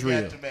shit is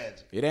real. Got to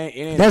Magic. It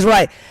ain't. That's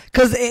right.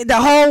 Cause the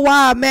whole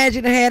while Magic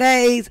had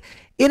AIDS,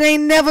 it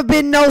ain't never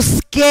been no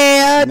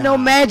scare, no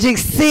Magic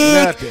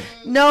sick, Nothing.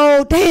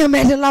 no damn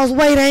Magic lost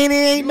weight,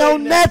 ain't no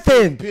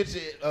nothing.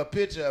 A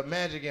picture of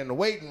Magic in the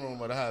waiting room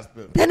of the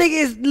hospital. That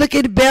nigga is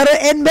looking better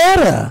and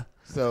better.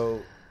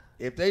 So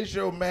if they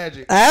show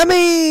Magic, I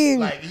mean,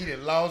 like he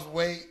done lost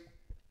weight.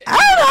 I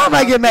don't know. I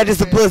might get Magic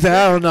some pussy.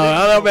 I don't know.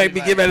 I don't make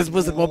me get Magic some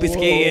pussy. Won't be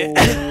scared.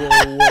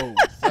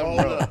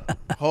 Whoa.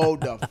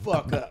 Hold the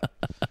fuck up.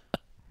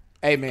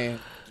 Hey man.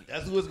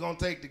 That's who it's gonna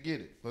take to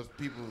get it for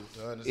people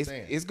to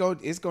understand. It's gonna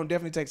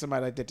definitely take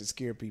somebody like that to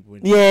scare people.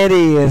 Yeah, it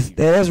is.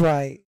 That's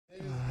right.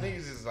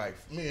 Niggas is like,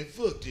 man,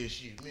 fuck this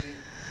shit, man.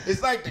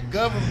 It's like the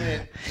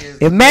government is.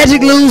 If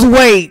Magic lose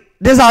weight,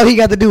 that's all he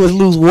got to do is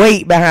lose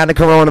weight behind the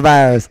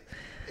coronavirus.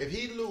 If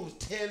he lose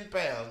 10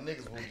 pounds,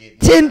 niggas will get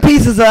 10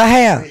 pieces of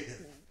hair.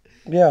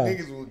 Yeah.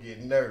 Niggas will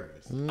get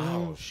nervous.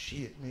 Oh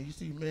shit, man! You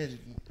see Magic,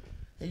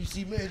 and you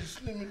see Magic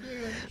slimming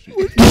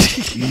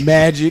down.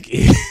 Magic.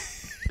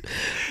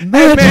 Hey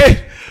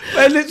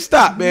man, let's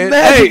stop, man.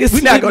 Magic Hey,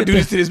 we're not gonna do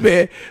this to this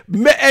man.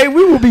 Hey,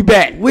 we will be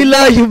back. We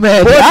love you,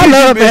 Magic. I I love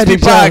love Magic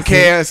Johnson.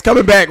 podcast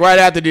coming back right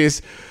after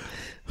this.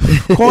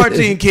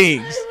 Quarantine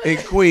Kings and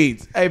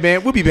Queens. Hey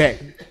man, we'll be back.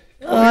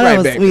 Oh, that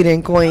was sweet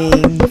and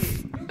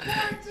Queens.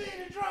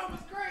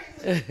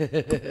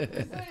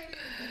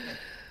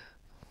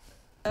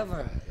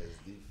 Ever.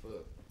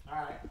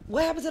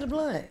 What happened to the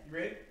blunt? You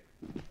ready?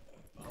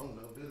 I don't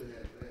know. Billy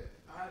had that.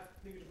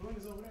 Nigga, the blunt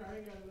is over there. I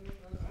ain't that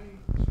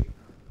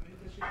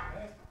shit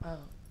fast. Oh.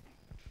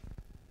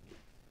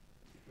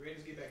 Ready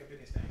to get back up in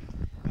this thing.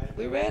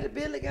 We ready,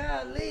 Billy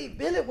God leave.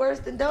 Billy worse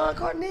than Don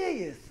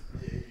Cornelius.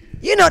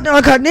 You know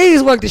Don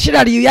Cornelius worked the shit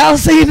out of you. Y'all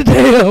see the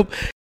damn.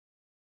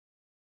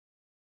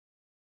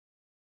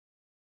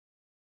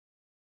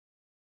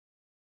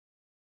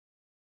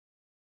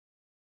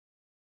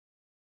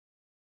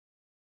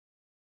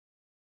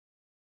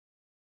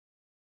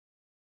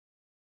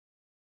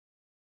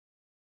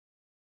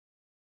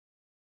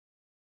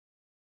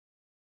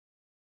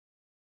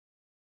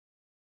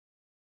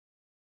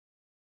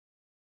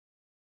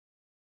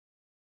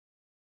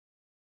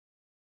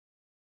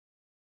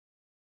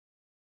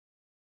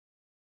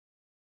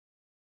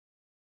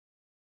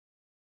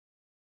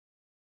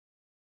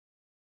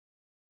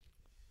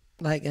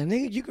 Like a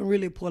nigga, you can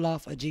really pull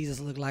off a Jesus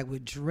look like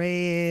with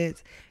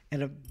dreads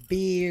and a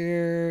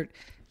beard.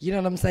 You know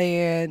what I'm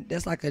saying?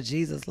 That's like a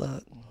Jesus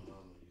look.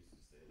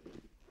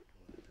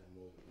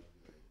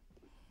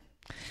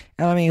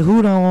 And I mean,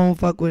 who don't want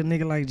to fuck with a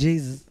nigga like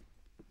Jesus?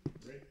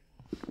 They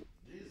should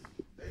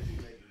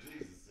make a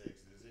Jesus sex.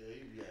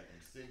 He be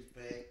acting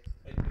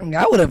 6-pack.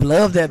 I would have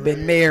loved to have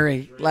been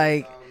married.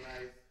 Like,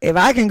 if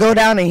I can go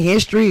down in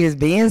history as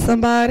being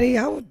somebody,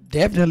 I would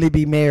definitely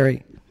be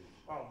married.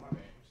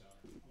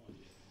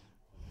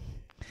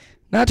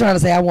 Not trying to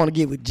say I want to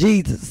get with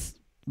Jesus,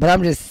 but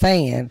I'm just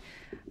saying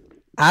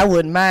I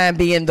wouldn't mind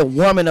being the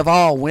woman of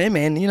all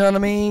women. You know what I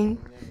mean?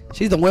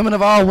 She's the woman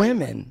of all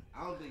women.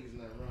 I don't think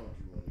there's nothing wrong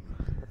with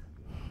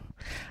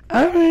you.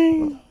 I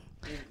mean,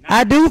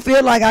 I do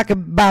feel like I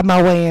could buy my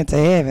way into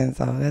heaven,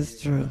 so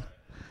that's true.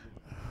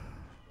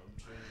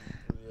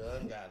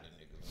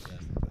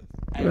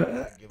 Maybe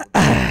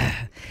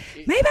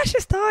I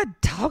should start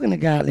talking to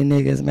godly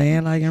niggas,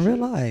 man, like in real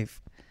life.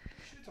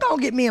 Don't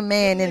get me a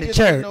man in the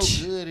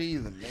church. No good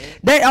either, man.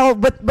 They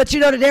but you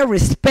know that they're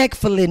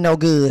respectfully no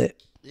good.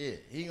 Yeah,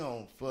 he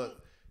gonna fuck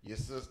your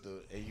sister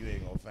and you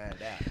ain't gonna find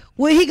out.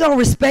 Well, he gonna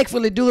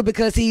respectfully do it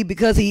because he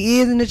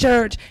is in the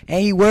church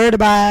and he worried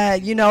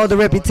about, you know, the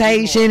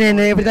reputation and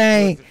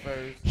everything.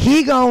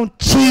 He gonna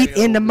cheat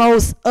in the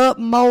most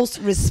utmost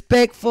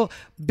respectful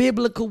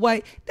biblical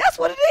way. That's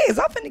what it is.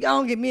 I'm finna go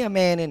and get me a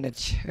man in the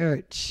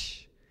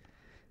church.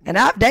 And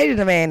I've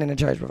dated a man in the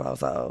church before,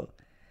 so.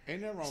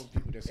 Ain't nothing wrong with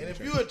people that's in And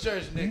the if church. you a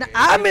church nigga,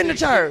 I'm in the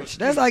church.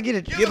 That's how I get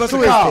it. Give us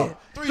a call.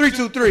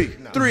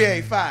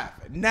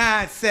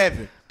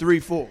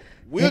 323-385-9734.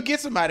 We'll get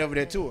somebody over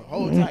there to her.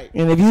 Hold tight.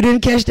 And if you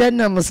didn't catch that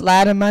number,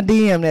 slide in my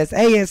DM. That's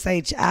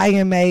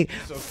ASHIMA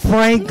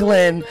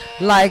Franklin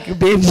like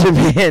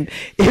Benjamin.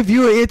 If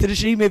you are into the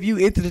Shema, if you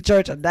into the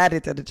church or not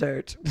into the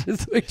church,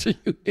 just make sure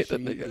you hit the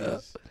nigga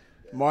up.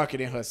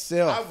 Marketing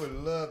herself. I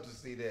would love to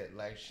see that.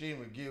 Like she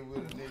would get with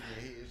a nigga,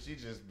 she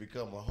just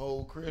become a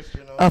whole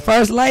Christian. A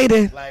first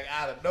lady. Like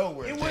out of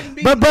nowhere. It wouldn't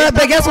be. But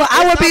guess what?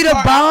 I would be the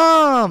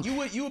bomb. You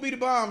would be the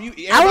bomb.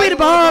 I would be the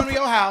bomb. Come to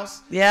your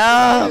house.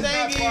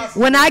 Yeah.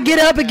 When I get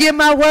up and give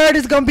my word,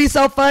 it's gonna be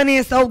so funny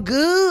and so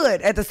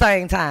good at the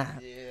same time.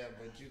 Yeah,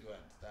 but you gonna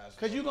have to stop.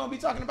 Cause you gonna be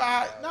talking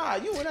about how,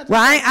 you wouldn't have to.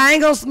 Well, I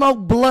ain't gonna smoke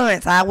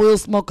blunts. I will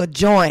smoke a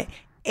joint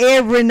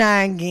every now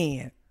and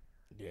again.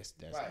 Yes,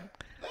 that's Right.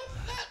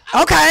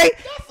 Okay,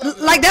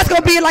 like that's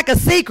gonna be like a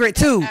secret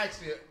too.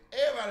 Actually,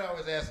 everybody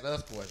always asking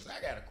us questions.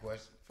 I got a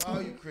question for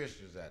all you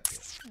Christians out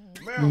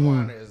there.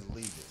 Marijuana is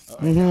legal.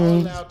 Are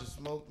y'all allowed to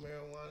smoke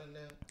marijuana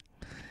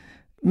now?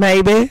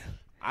 Maybe.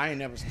 I ain't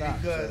never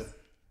stopped. Because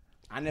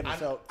I never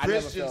felt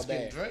Christians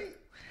can bad. drink.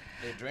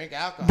 They drink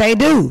alcohol. They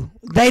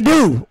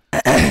do.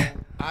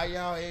 Are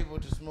y'all able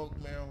to smoke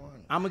marijuana?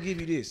 I'm gonna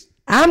give you this.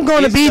 I'm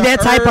gonna It's be the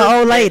that type of herb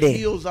old that lady.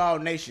 heals all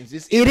nations.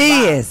 It's It in the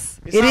Bible. is.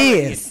 It's It already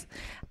in is.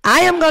 I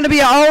am gonna be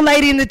an old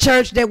lady in the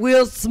church that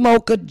will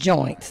smoke a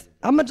joint.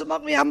 I'm gonna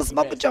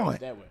smoke a joint.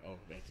 That way. Oh,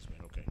 back this way.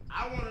 Okay.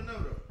 I want to know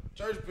though.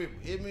 Church people,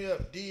 hit me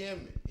up, DM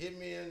me, hit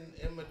me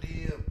in my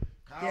DM,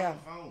 call Yeah.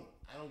 my phone.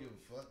 I don't give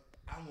a fuck.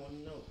 I want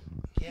to know.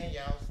 Can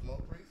y'all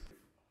smoke reefer?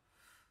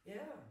 Yeah.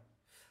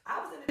 I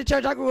was in the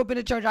church. I grew up in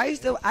the church. I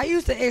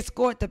used to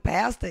escort the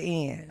pastor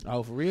in.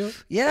 Oh, for real?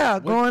 Yeah,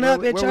 growing up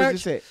in where church.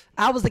 was this at?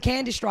 I was a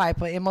candy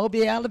striper in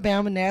Mobile,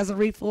 Alabama,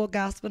 Nazarene Full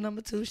Gospel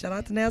 #2. Shout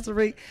out to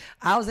Nazarene.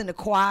 I was in the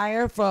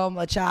choir from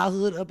a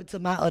childhood up into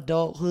my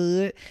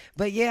adulthood.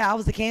 But yeah, I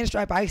was a candy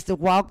striper. I used to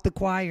walk the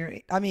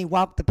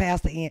walk the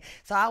pastor in.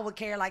 So I would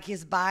carry like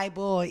his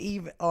Bible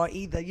or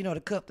either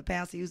the cup the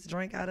pastor used to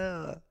drink out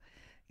of.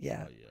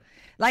 Yeah.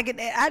 Like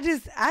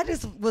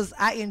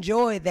I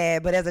enjoyed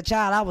that, but as a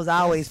child, I was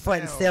always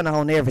front and center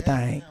on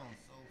everything.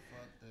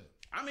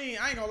 I mean,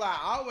 I ain't gonna lie.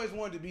 I always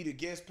wanted to be the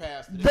guest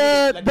pastor.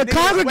 The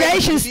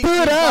congregation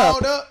stood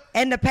up,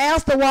 and the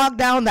pastor walked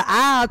down the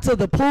aisle to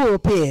the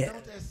pulpit.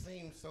 Don't that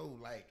seem so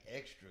like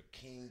extra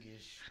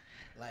kingish,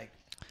 like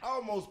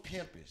almost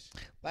pimpish?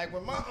 Like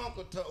when my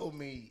uncle told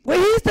me, Well,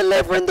 he's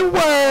delivering the he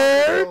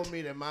word. told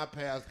me that my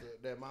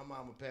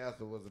mama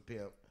pastor was a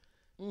pimp.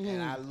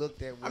 And I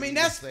looked at what I mean, he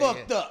that's was saying.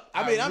 fucked up.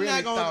 I mean, I'm really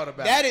not thought gonna.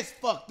 about That it. is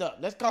fucked up.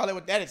 Let's call it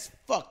what that is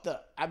fucked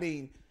up. I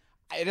mean,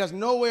 there's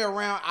no way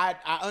around.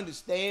 I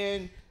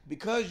understand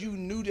because you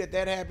knew that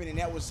happened and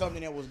that was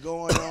something that was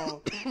going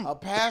on. A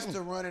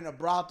pastor running a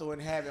brothel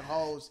and having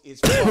hoes is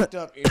fucked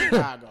up in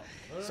Chicago.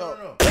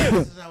 No.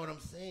 This is not what I'm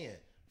saying.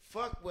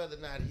 Fuck whether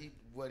or not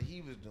what he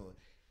was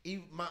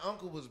doing. My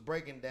uncle was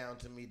breaking down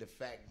to me the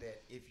fact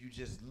that if you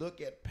just look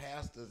at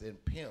pastors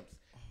and pimps,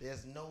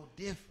 there's no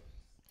difference.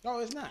 No,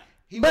 it's not.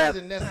 He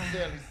wasn't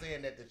necessarily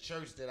saying that the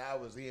church that I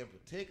was in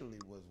particularly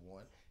was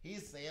one.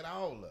 He's saying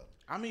all of them.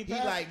 I mean, he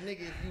like,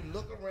 nigga, if you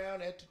look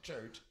around at the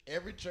church,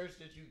 every church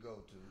that you go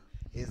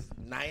to is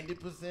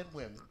 90%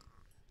 women,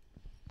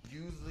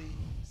 usually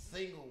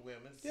single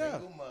women,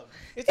 single mothers.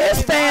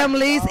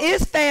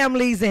 It's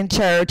families in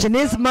church, and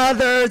it's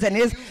mothers and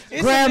it's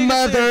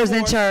grandmothers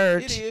in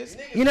church. It is.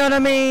 You know what I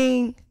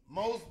mean?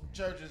 Most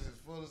churches is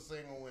full of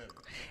single women.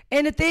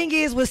 And the thing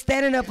is, with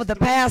standing up for the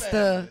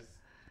pastor,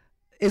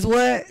 is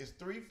what? It's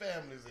three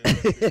families in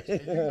this bitch.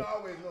 And you can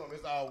always know them.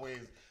 It's always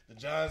the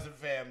Johnson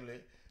family,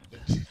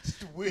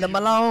 the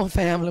Malone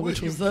family,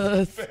 which was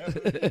us.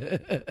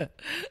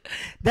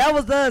 That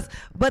was us.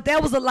 But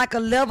that was like a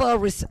level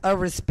of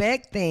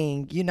respect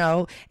thing,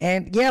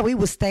 And yeah, we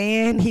would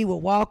stand. He would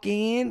walk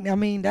in. I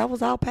mean, that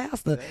was our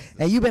pastor.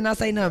 And you better not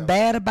say nothing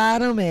bad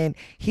about him. And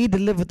he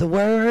delivered the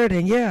word.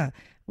 And yeah,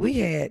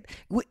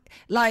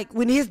 like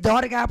when his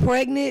daughter got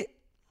pregnant,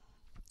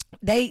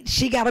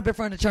 she got up in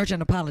front of the church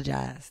and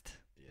apologized.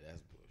 Yeah, that's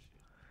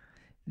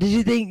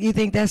bullshit. Did you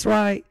think that's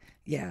right?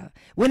 Yeah.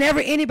 Whenever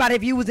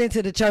if you was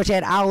into the church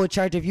at our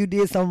church, if you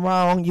did something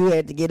wrong, you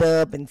had to get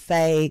up and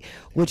say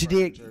what you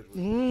did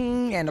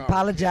and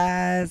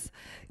apologize.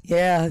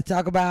 Yeah,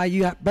 talk about how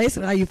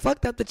you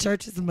fucked up the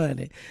church's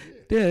money.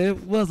 Yeah,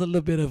 it was a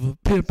little bit of a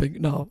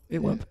pimping. No, it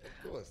wasn't.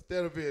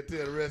 Instead of being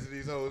tell the rest of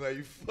these hoes how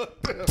you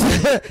fucked up.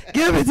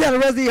 Get up and tell the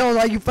rest of these hoes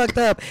how you fucked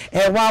up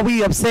and why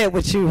we upset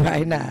with you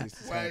right now.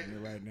 Right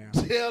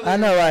now. I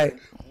know, right?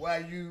 Why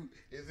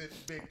is it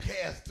been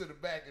cast to the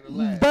back of the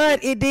line?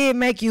 But it did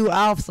make you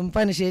off some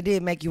funny shit. It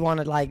did make you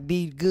want to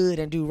be good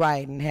and do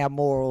right and have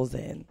morals,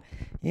 and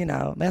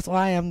that's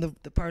why I am the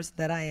person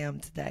that I am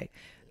today.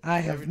 I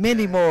have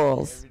many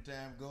morals. Every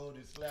time Goldie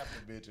slapped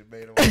a bitch, it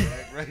made her want to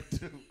act right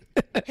too.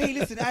 Hey,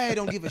 listen, I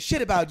don't give a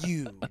shit about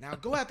you. Now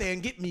go out there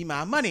and get me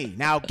my money.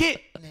 Now get.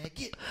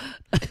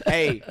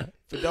 Hey,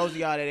 for those of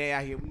y'all that ain't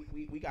out here,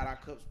 we got our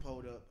cups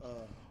pulled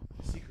up.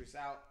 Secrets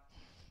out.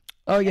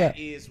 Oh yeah. That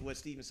is what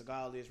Steven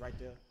Seagal is right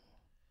there.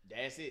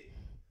 That's it.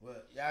 Well,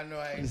 y'all know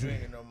I ain't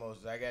drinking no more,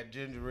 so I got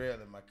ginger ale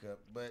in my cup.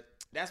 But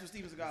that's what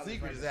Steven Seagal is.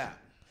 Secret is out.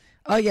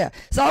 Oh yeah.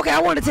 So okay, I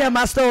want to tell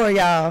my story,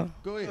 y'all.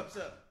 Go ahead. Cups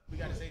up. We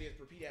gotta say this.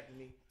 Repeat after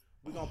me.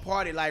 We're gonna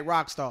party like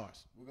rock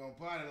stars. We're gonna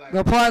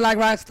party like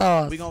rock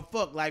stars. We're gonna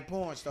fuck like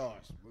porn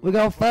stars. We're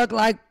gonna fuck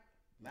like.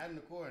 Not in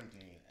the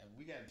quarantine.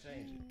 We gotta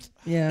change it.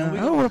 Yeah, I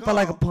don't want to fuck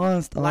like a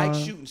porn star. Like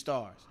shooting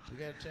stars. We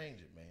gotta change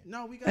it, man.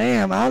 No, we gotta.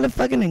 Damn, all the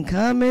fucking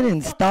incoming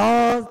and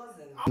stars.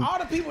 All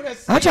the people that.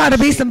 I'm trying to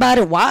be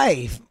somebody's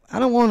wife. I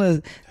don't want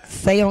to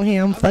say on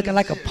him fucking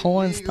like a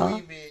porn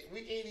star.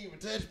 We can't even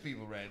touch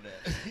people right now.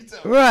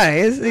 Right,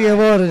 it's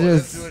more to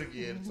Let's just. do it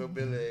again. So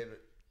Billy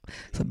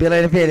So Billy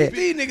ain't fit it.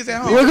 These niggas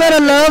at home. We're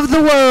gonna love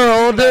the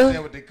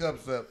world. with their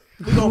cups up.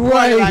 We gonna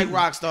party like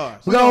rock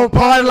stars. We gonna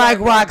party like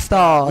rock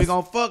stars. We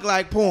gonna fuck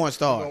like porn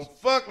stars. We gonna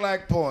fuck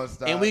like porn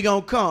stars. And we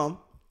gonna come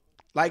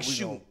like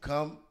shooting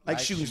stars.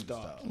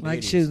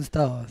 Like shooting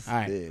stars. All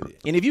right.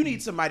 And if you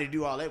need somebody to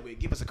do all that with,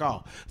 give us a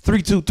call.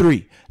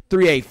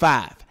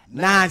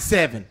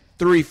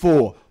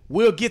 323-385-9734.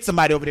 We'll get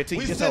somebody over there to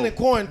you. We sending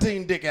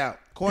quarantine dick out.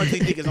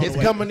 Quarantine dick is on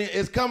the way.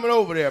 It's coming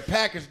over there,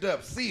 packaged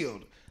up,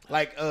 sealed,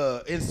 like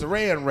in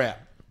saran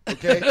wrap.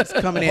 Okay? It's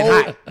coming in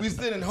hot. We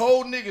sending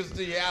whole niggas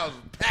to your house,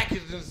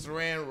 packaged in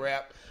saran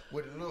wrap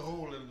with a little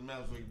hole in the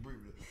mouth so you can breathe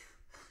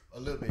a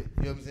little bit.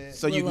 You know what I'm saying?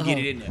 So you can get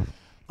it in there.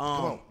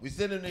 Come on. We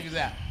sending niggas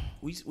out.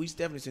 We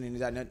definitely sending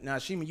niggas out. Now,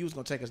 Ashima, you was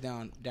gonna take us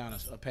down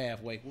a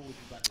pathway. What was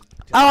you about to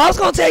tell I was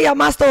gonna tell y'all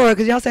my story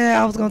because y'all said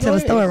I was gonna tell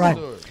a story, right?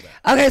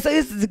 Okay, so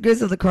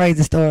this is a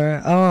crazy story.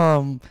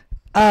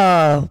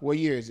 What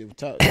year is it?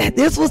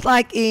 This was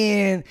like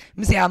in, let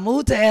me see, I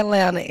moved to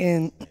Atlanta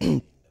in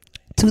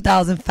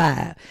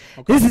 2005.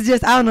 Okay. This is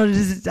just, I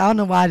don't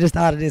know why I just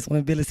thought of this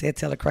when Billy said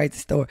tell a crazy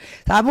story.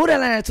 So I moved to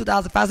Atlanta in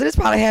 2005. So this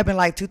probably happened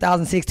like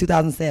 2006,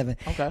 2007.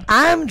 Okay.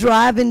 I'm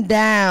driving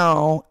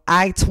down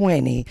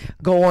I-20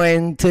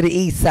 going to the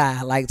east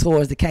side, like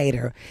towards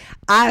Decatur.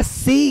 I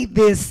see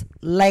this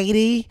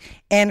lady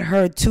and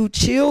her two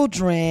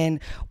children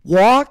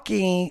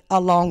walking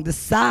along the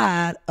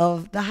side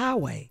of the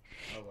highway.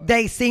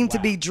 They seem to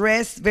be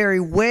dressed very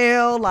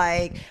well.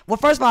 Like, well,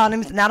 first of all,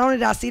 not only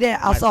did I see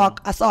that, I saw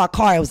a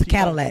car. It was a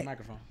Cadillac.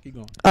 Keep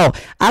going. Oh,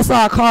 I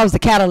saw a car. It was a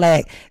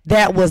Cadillac.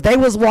 They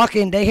was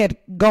walking. They had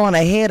gone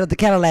ahead of the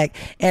Cadillac,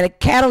 and a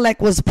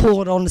Cadillac was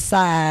pulled on the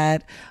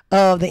side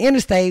of the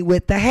interstate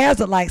with the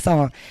hazard lights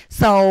on.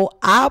 So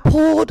I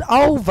pulled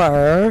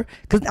over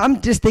because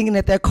I'm just thinking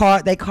that their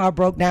car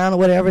broke down or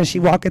whatever, and she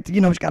walked, she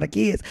got her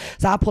kids.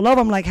 So I pull over.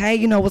 I'm like,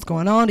 hey, what's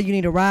going on? Do you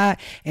need a ride?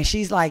 And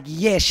she's like,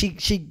 yes. She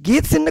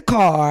gets in the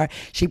car.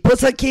 She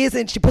puts her kids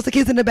in. She puts the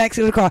kids in the backseat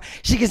of the car.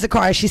 She gets in the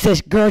car and she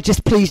says, girl,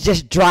 please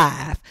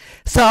drive.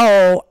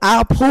 So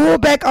I pull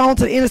back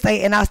onto the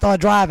interstate and I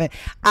start driving.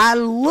 I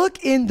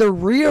look in the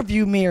rear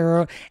view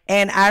mirror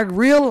and I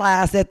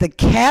realize that the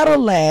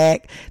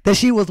Cadillac that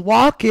she was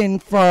walking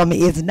from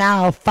is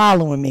now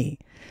following me.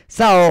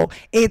 So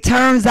it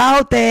turns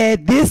out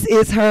that this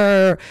is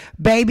her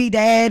baby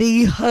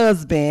daddy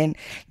husband.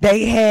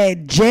 They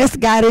had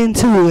just got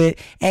into it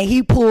and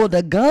he pulled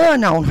a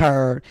gun on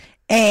her.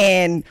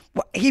 And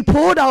he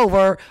pulled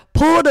over,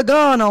 pulled a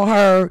gun on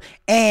her,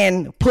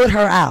 and put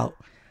her out.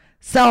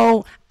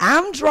 So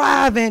I'm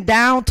driving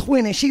down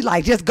 20. She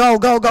like, just go.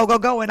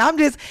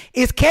 And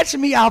it's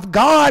catching me off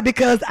guard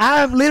because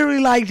I'm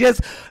literally like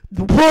just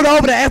pulled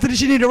over to ask her if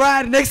she need a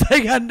ride. The next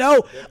thing I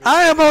know,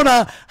 I am on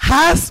a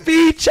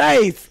high-speed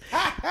chase.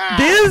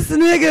 This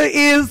nigga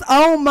is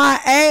on my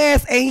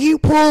ass and he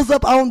pulls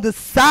up on the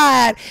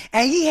side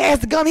and he has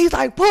the gun. He's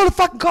like, pull the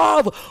fucking car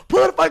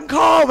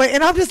over.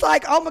 And I'm just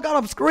like, oh my God,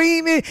 I'm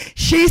screaming.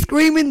 She's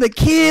screaming. The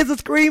kids are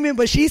screaming,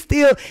 but she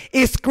still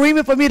is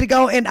screaming for me to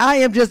go. And I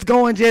am just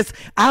going,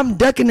 I'm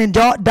ducking and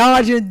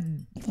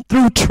dodging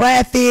through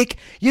traffic.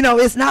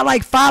 It's not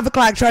like 5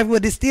 o'clock traffic,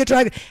 but it's still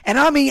traffic. And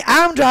I'm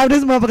driving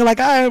this motherfucker like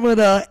I am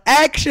in an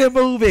action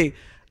movie.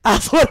 I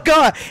swear to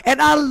God,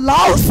 and I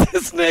lost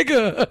this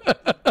nigga.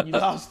 You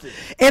lost it.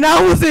 And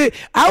I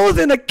was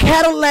in a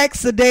Cadillac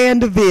Sedan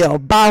DeVille,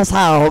 Boss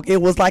Hog.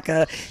 It was like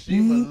a. She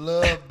was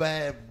loved by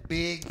a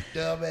big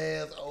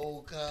dumbass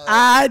old car.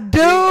 I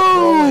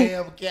do.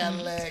 Big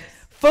Cadillacs.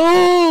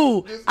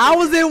 Fool, I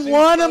was in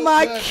one of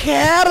my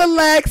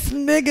Cadillacs,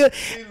 nigga.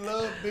 She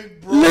loved big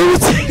bro. Let me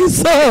tell you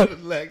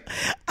something.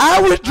 I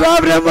was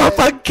driving that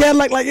motherfucking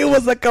Cadillac like it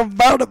was a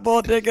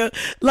convertible, nigga.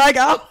 Like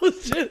I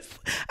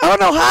don't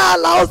know how I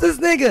lost this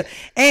nigga.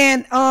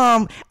 And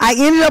I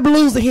ended up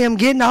losing him,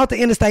 getting out the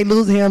interstate,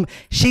 losing him.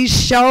 She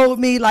showed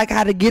me like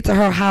how to get to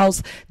her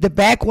house the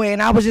back way,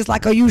 and I was just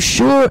like, are you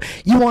sure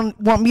you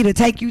want me to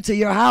take you to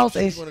your house?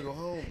 And want to go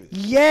home.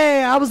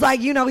 Yeah, I was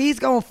like, he's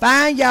going to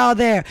find y'all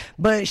there.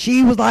 But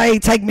she was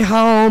like, take me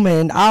home.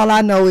 And all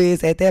I know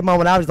is at that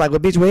moment, I was like,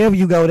 well, bitch, wherever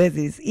you go, this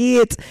is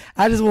it.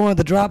 I just wanted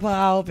to drop her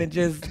off and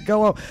just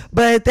go on.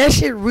 But that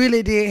shit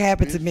really did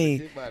happen to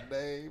me.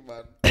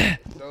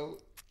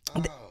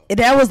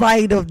 That was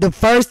like the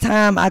first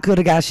time I could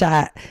have got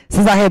shot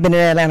since I had been in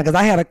Atlanta. Because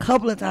I had a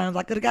couple of times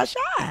I could have got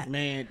shot.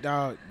 Man,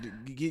 dog,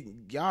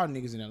 y'all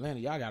niggas in Atlanta,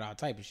 y'all got all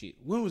type of shit.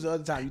 When was the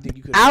other time you think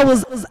you could? I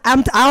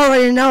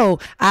already know.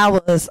 I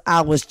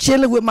was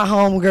chilling with my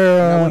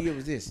homegirl. What year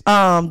was this?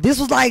 This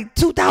was like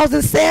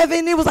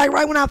 2007. It was like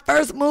right when I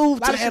first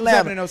moved to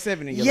Atlanta. In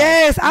 07 in your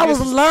yes, life. I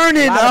was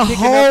learning a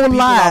whole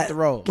lot. The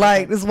road.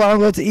 Like this is why I'm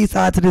going to East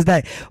Side to this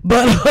day.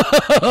 But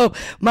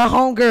my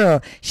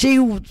homegirl,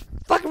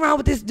 fucking around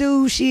with this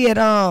dude. She had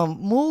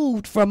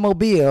moved from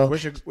Mobile.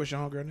 What's your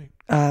homegirl name?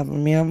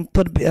 I'm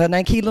put her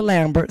name Keela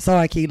Lambert.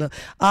 Sorry, Keela.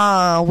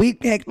 We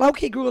had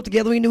low-key grew up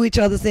together. We knew each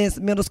other since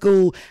middle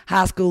school,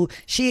 high school.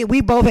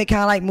 We both had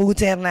kind of like moved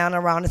to Atlanta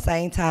around the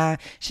same time.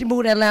 She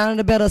moved to Atlanta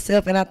to better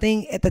herself, and I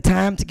think at the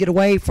time to get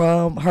away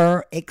from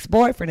her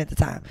ex-boyfriend at the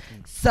time.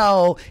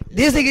 So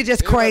this nigga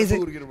just crazy.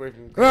 All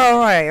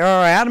right.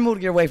 I done moved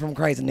to get away from a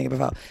crazy nigga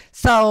before.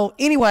 So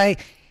anyway,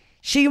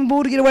 she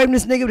moved to get away from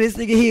this nigga, but this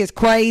nigga here is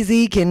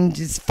crazy, can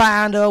just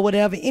find her or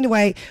whatever.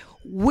 Anyway,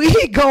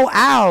 we go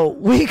out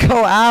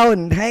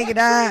and hang it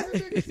out.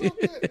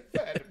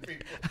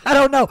 I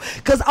don't know.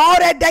 Because all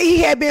that day he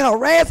had been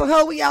harassing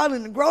her. We out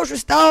in the grocery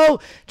store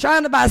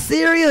trying to buy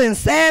cereal and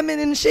salmon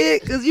and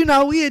shit. Because,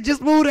 we had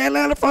just moved to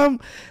Atlanta from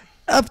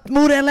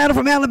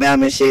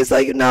Alabama and shit.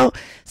 So,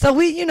 so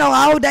we,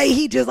 all day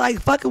he just like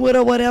fucking with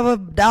her, whatever,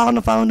 dial on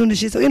the phone doing the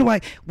shit. So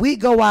anyway, we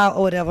go out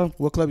or whatever.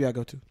 What club y'all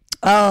go to?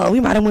 We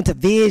might have went to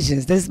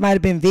Visions. This might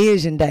have been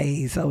Vision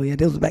days. So yeah,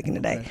 this was back in the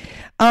day.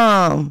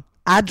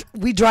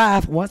 We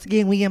drive once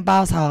again. We in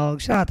Boss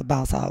Hog. Shout out to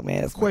Boss Hog,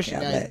 man. That's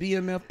question: is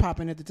BMF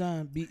popping at the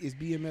time? Is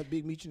BMF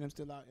Big Meech and them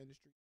still out in the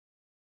street?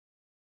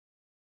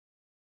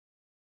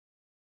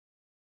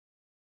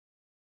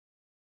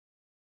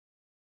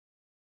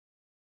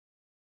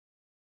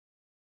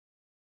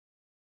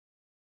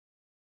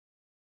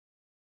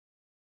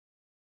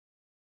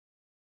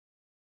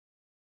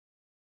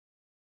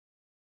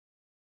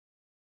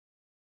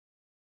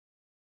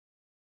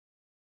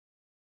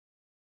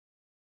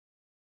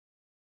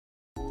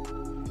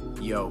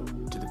 Yo,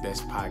 to the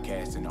best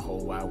podcast in the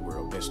whole wide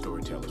world, best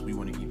storytellers, we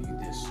want to give you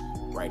this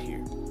right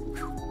here.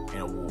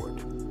 An award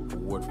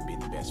for being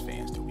the best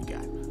fans that we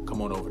got.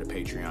 Come on over to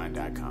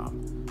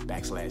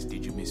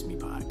patreon.com/Did You Miss Me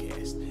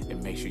podcast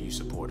and make sure you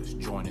support us.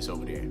 Join us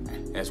over there.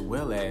 As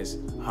well as,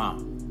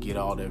 get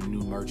all the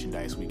new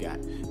merchandise we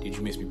got. Did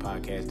You Miss Me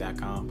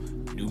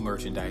podcast.com. New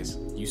merchandise.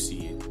 You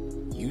see it.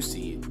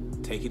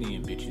 Take it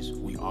in, bitches.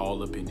 We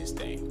all up in this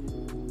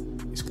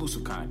thing.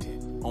 Exclusive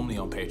content only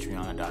on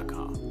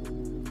patreon.com.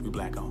 We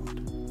black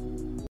owned.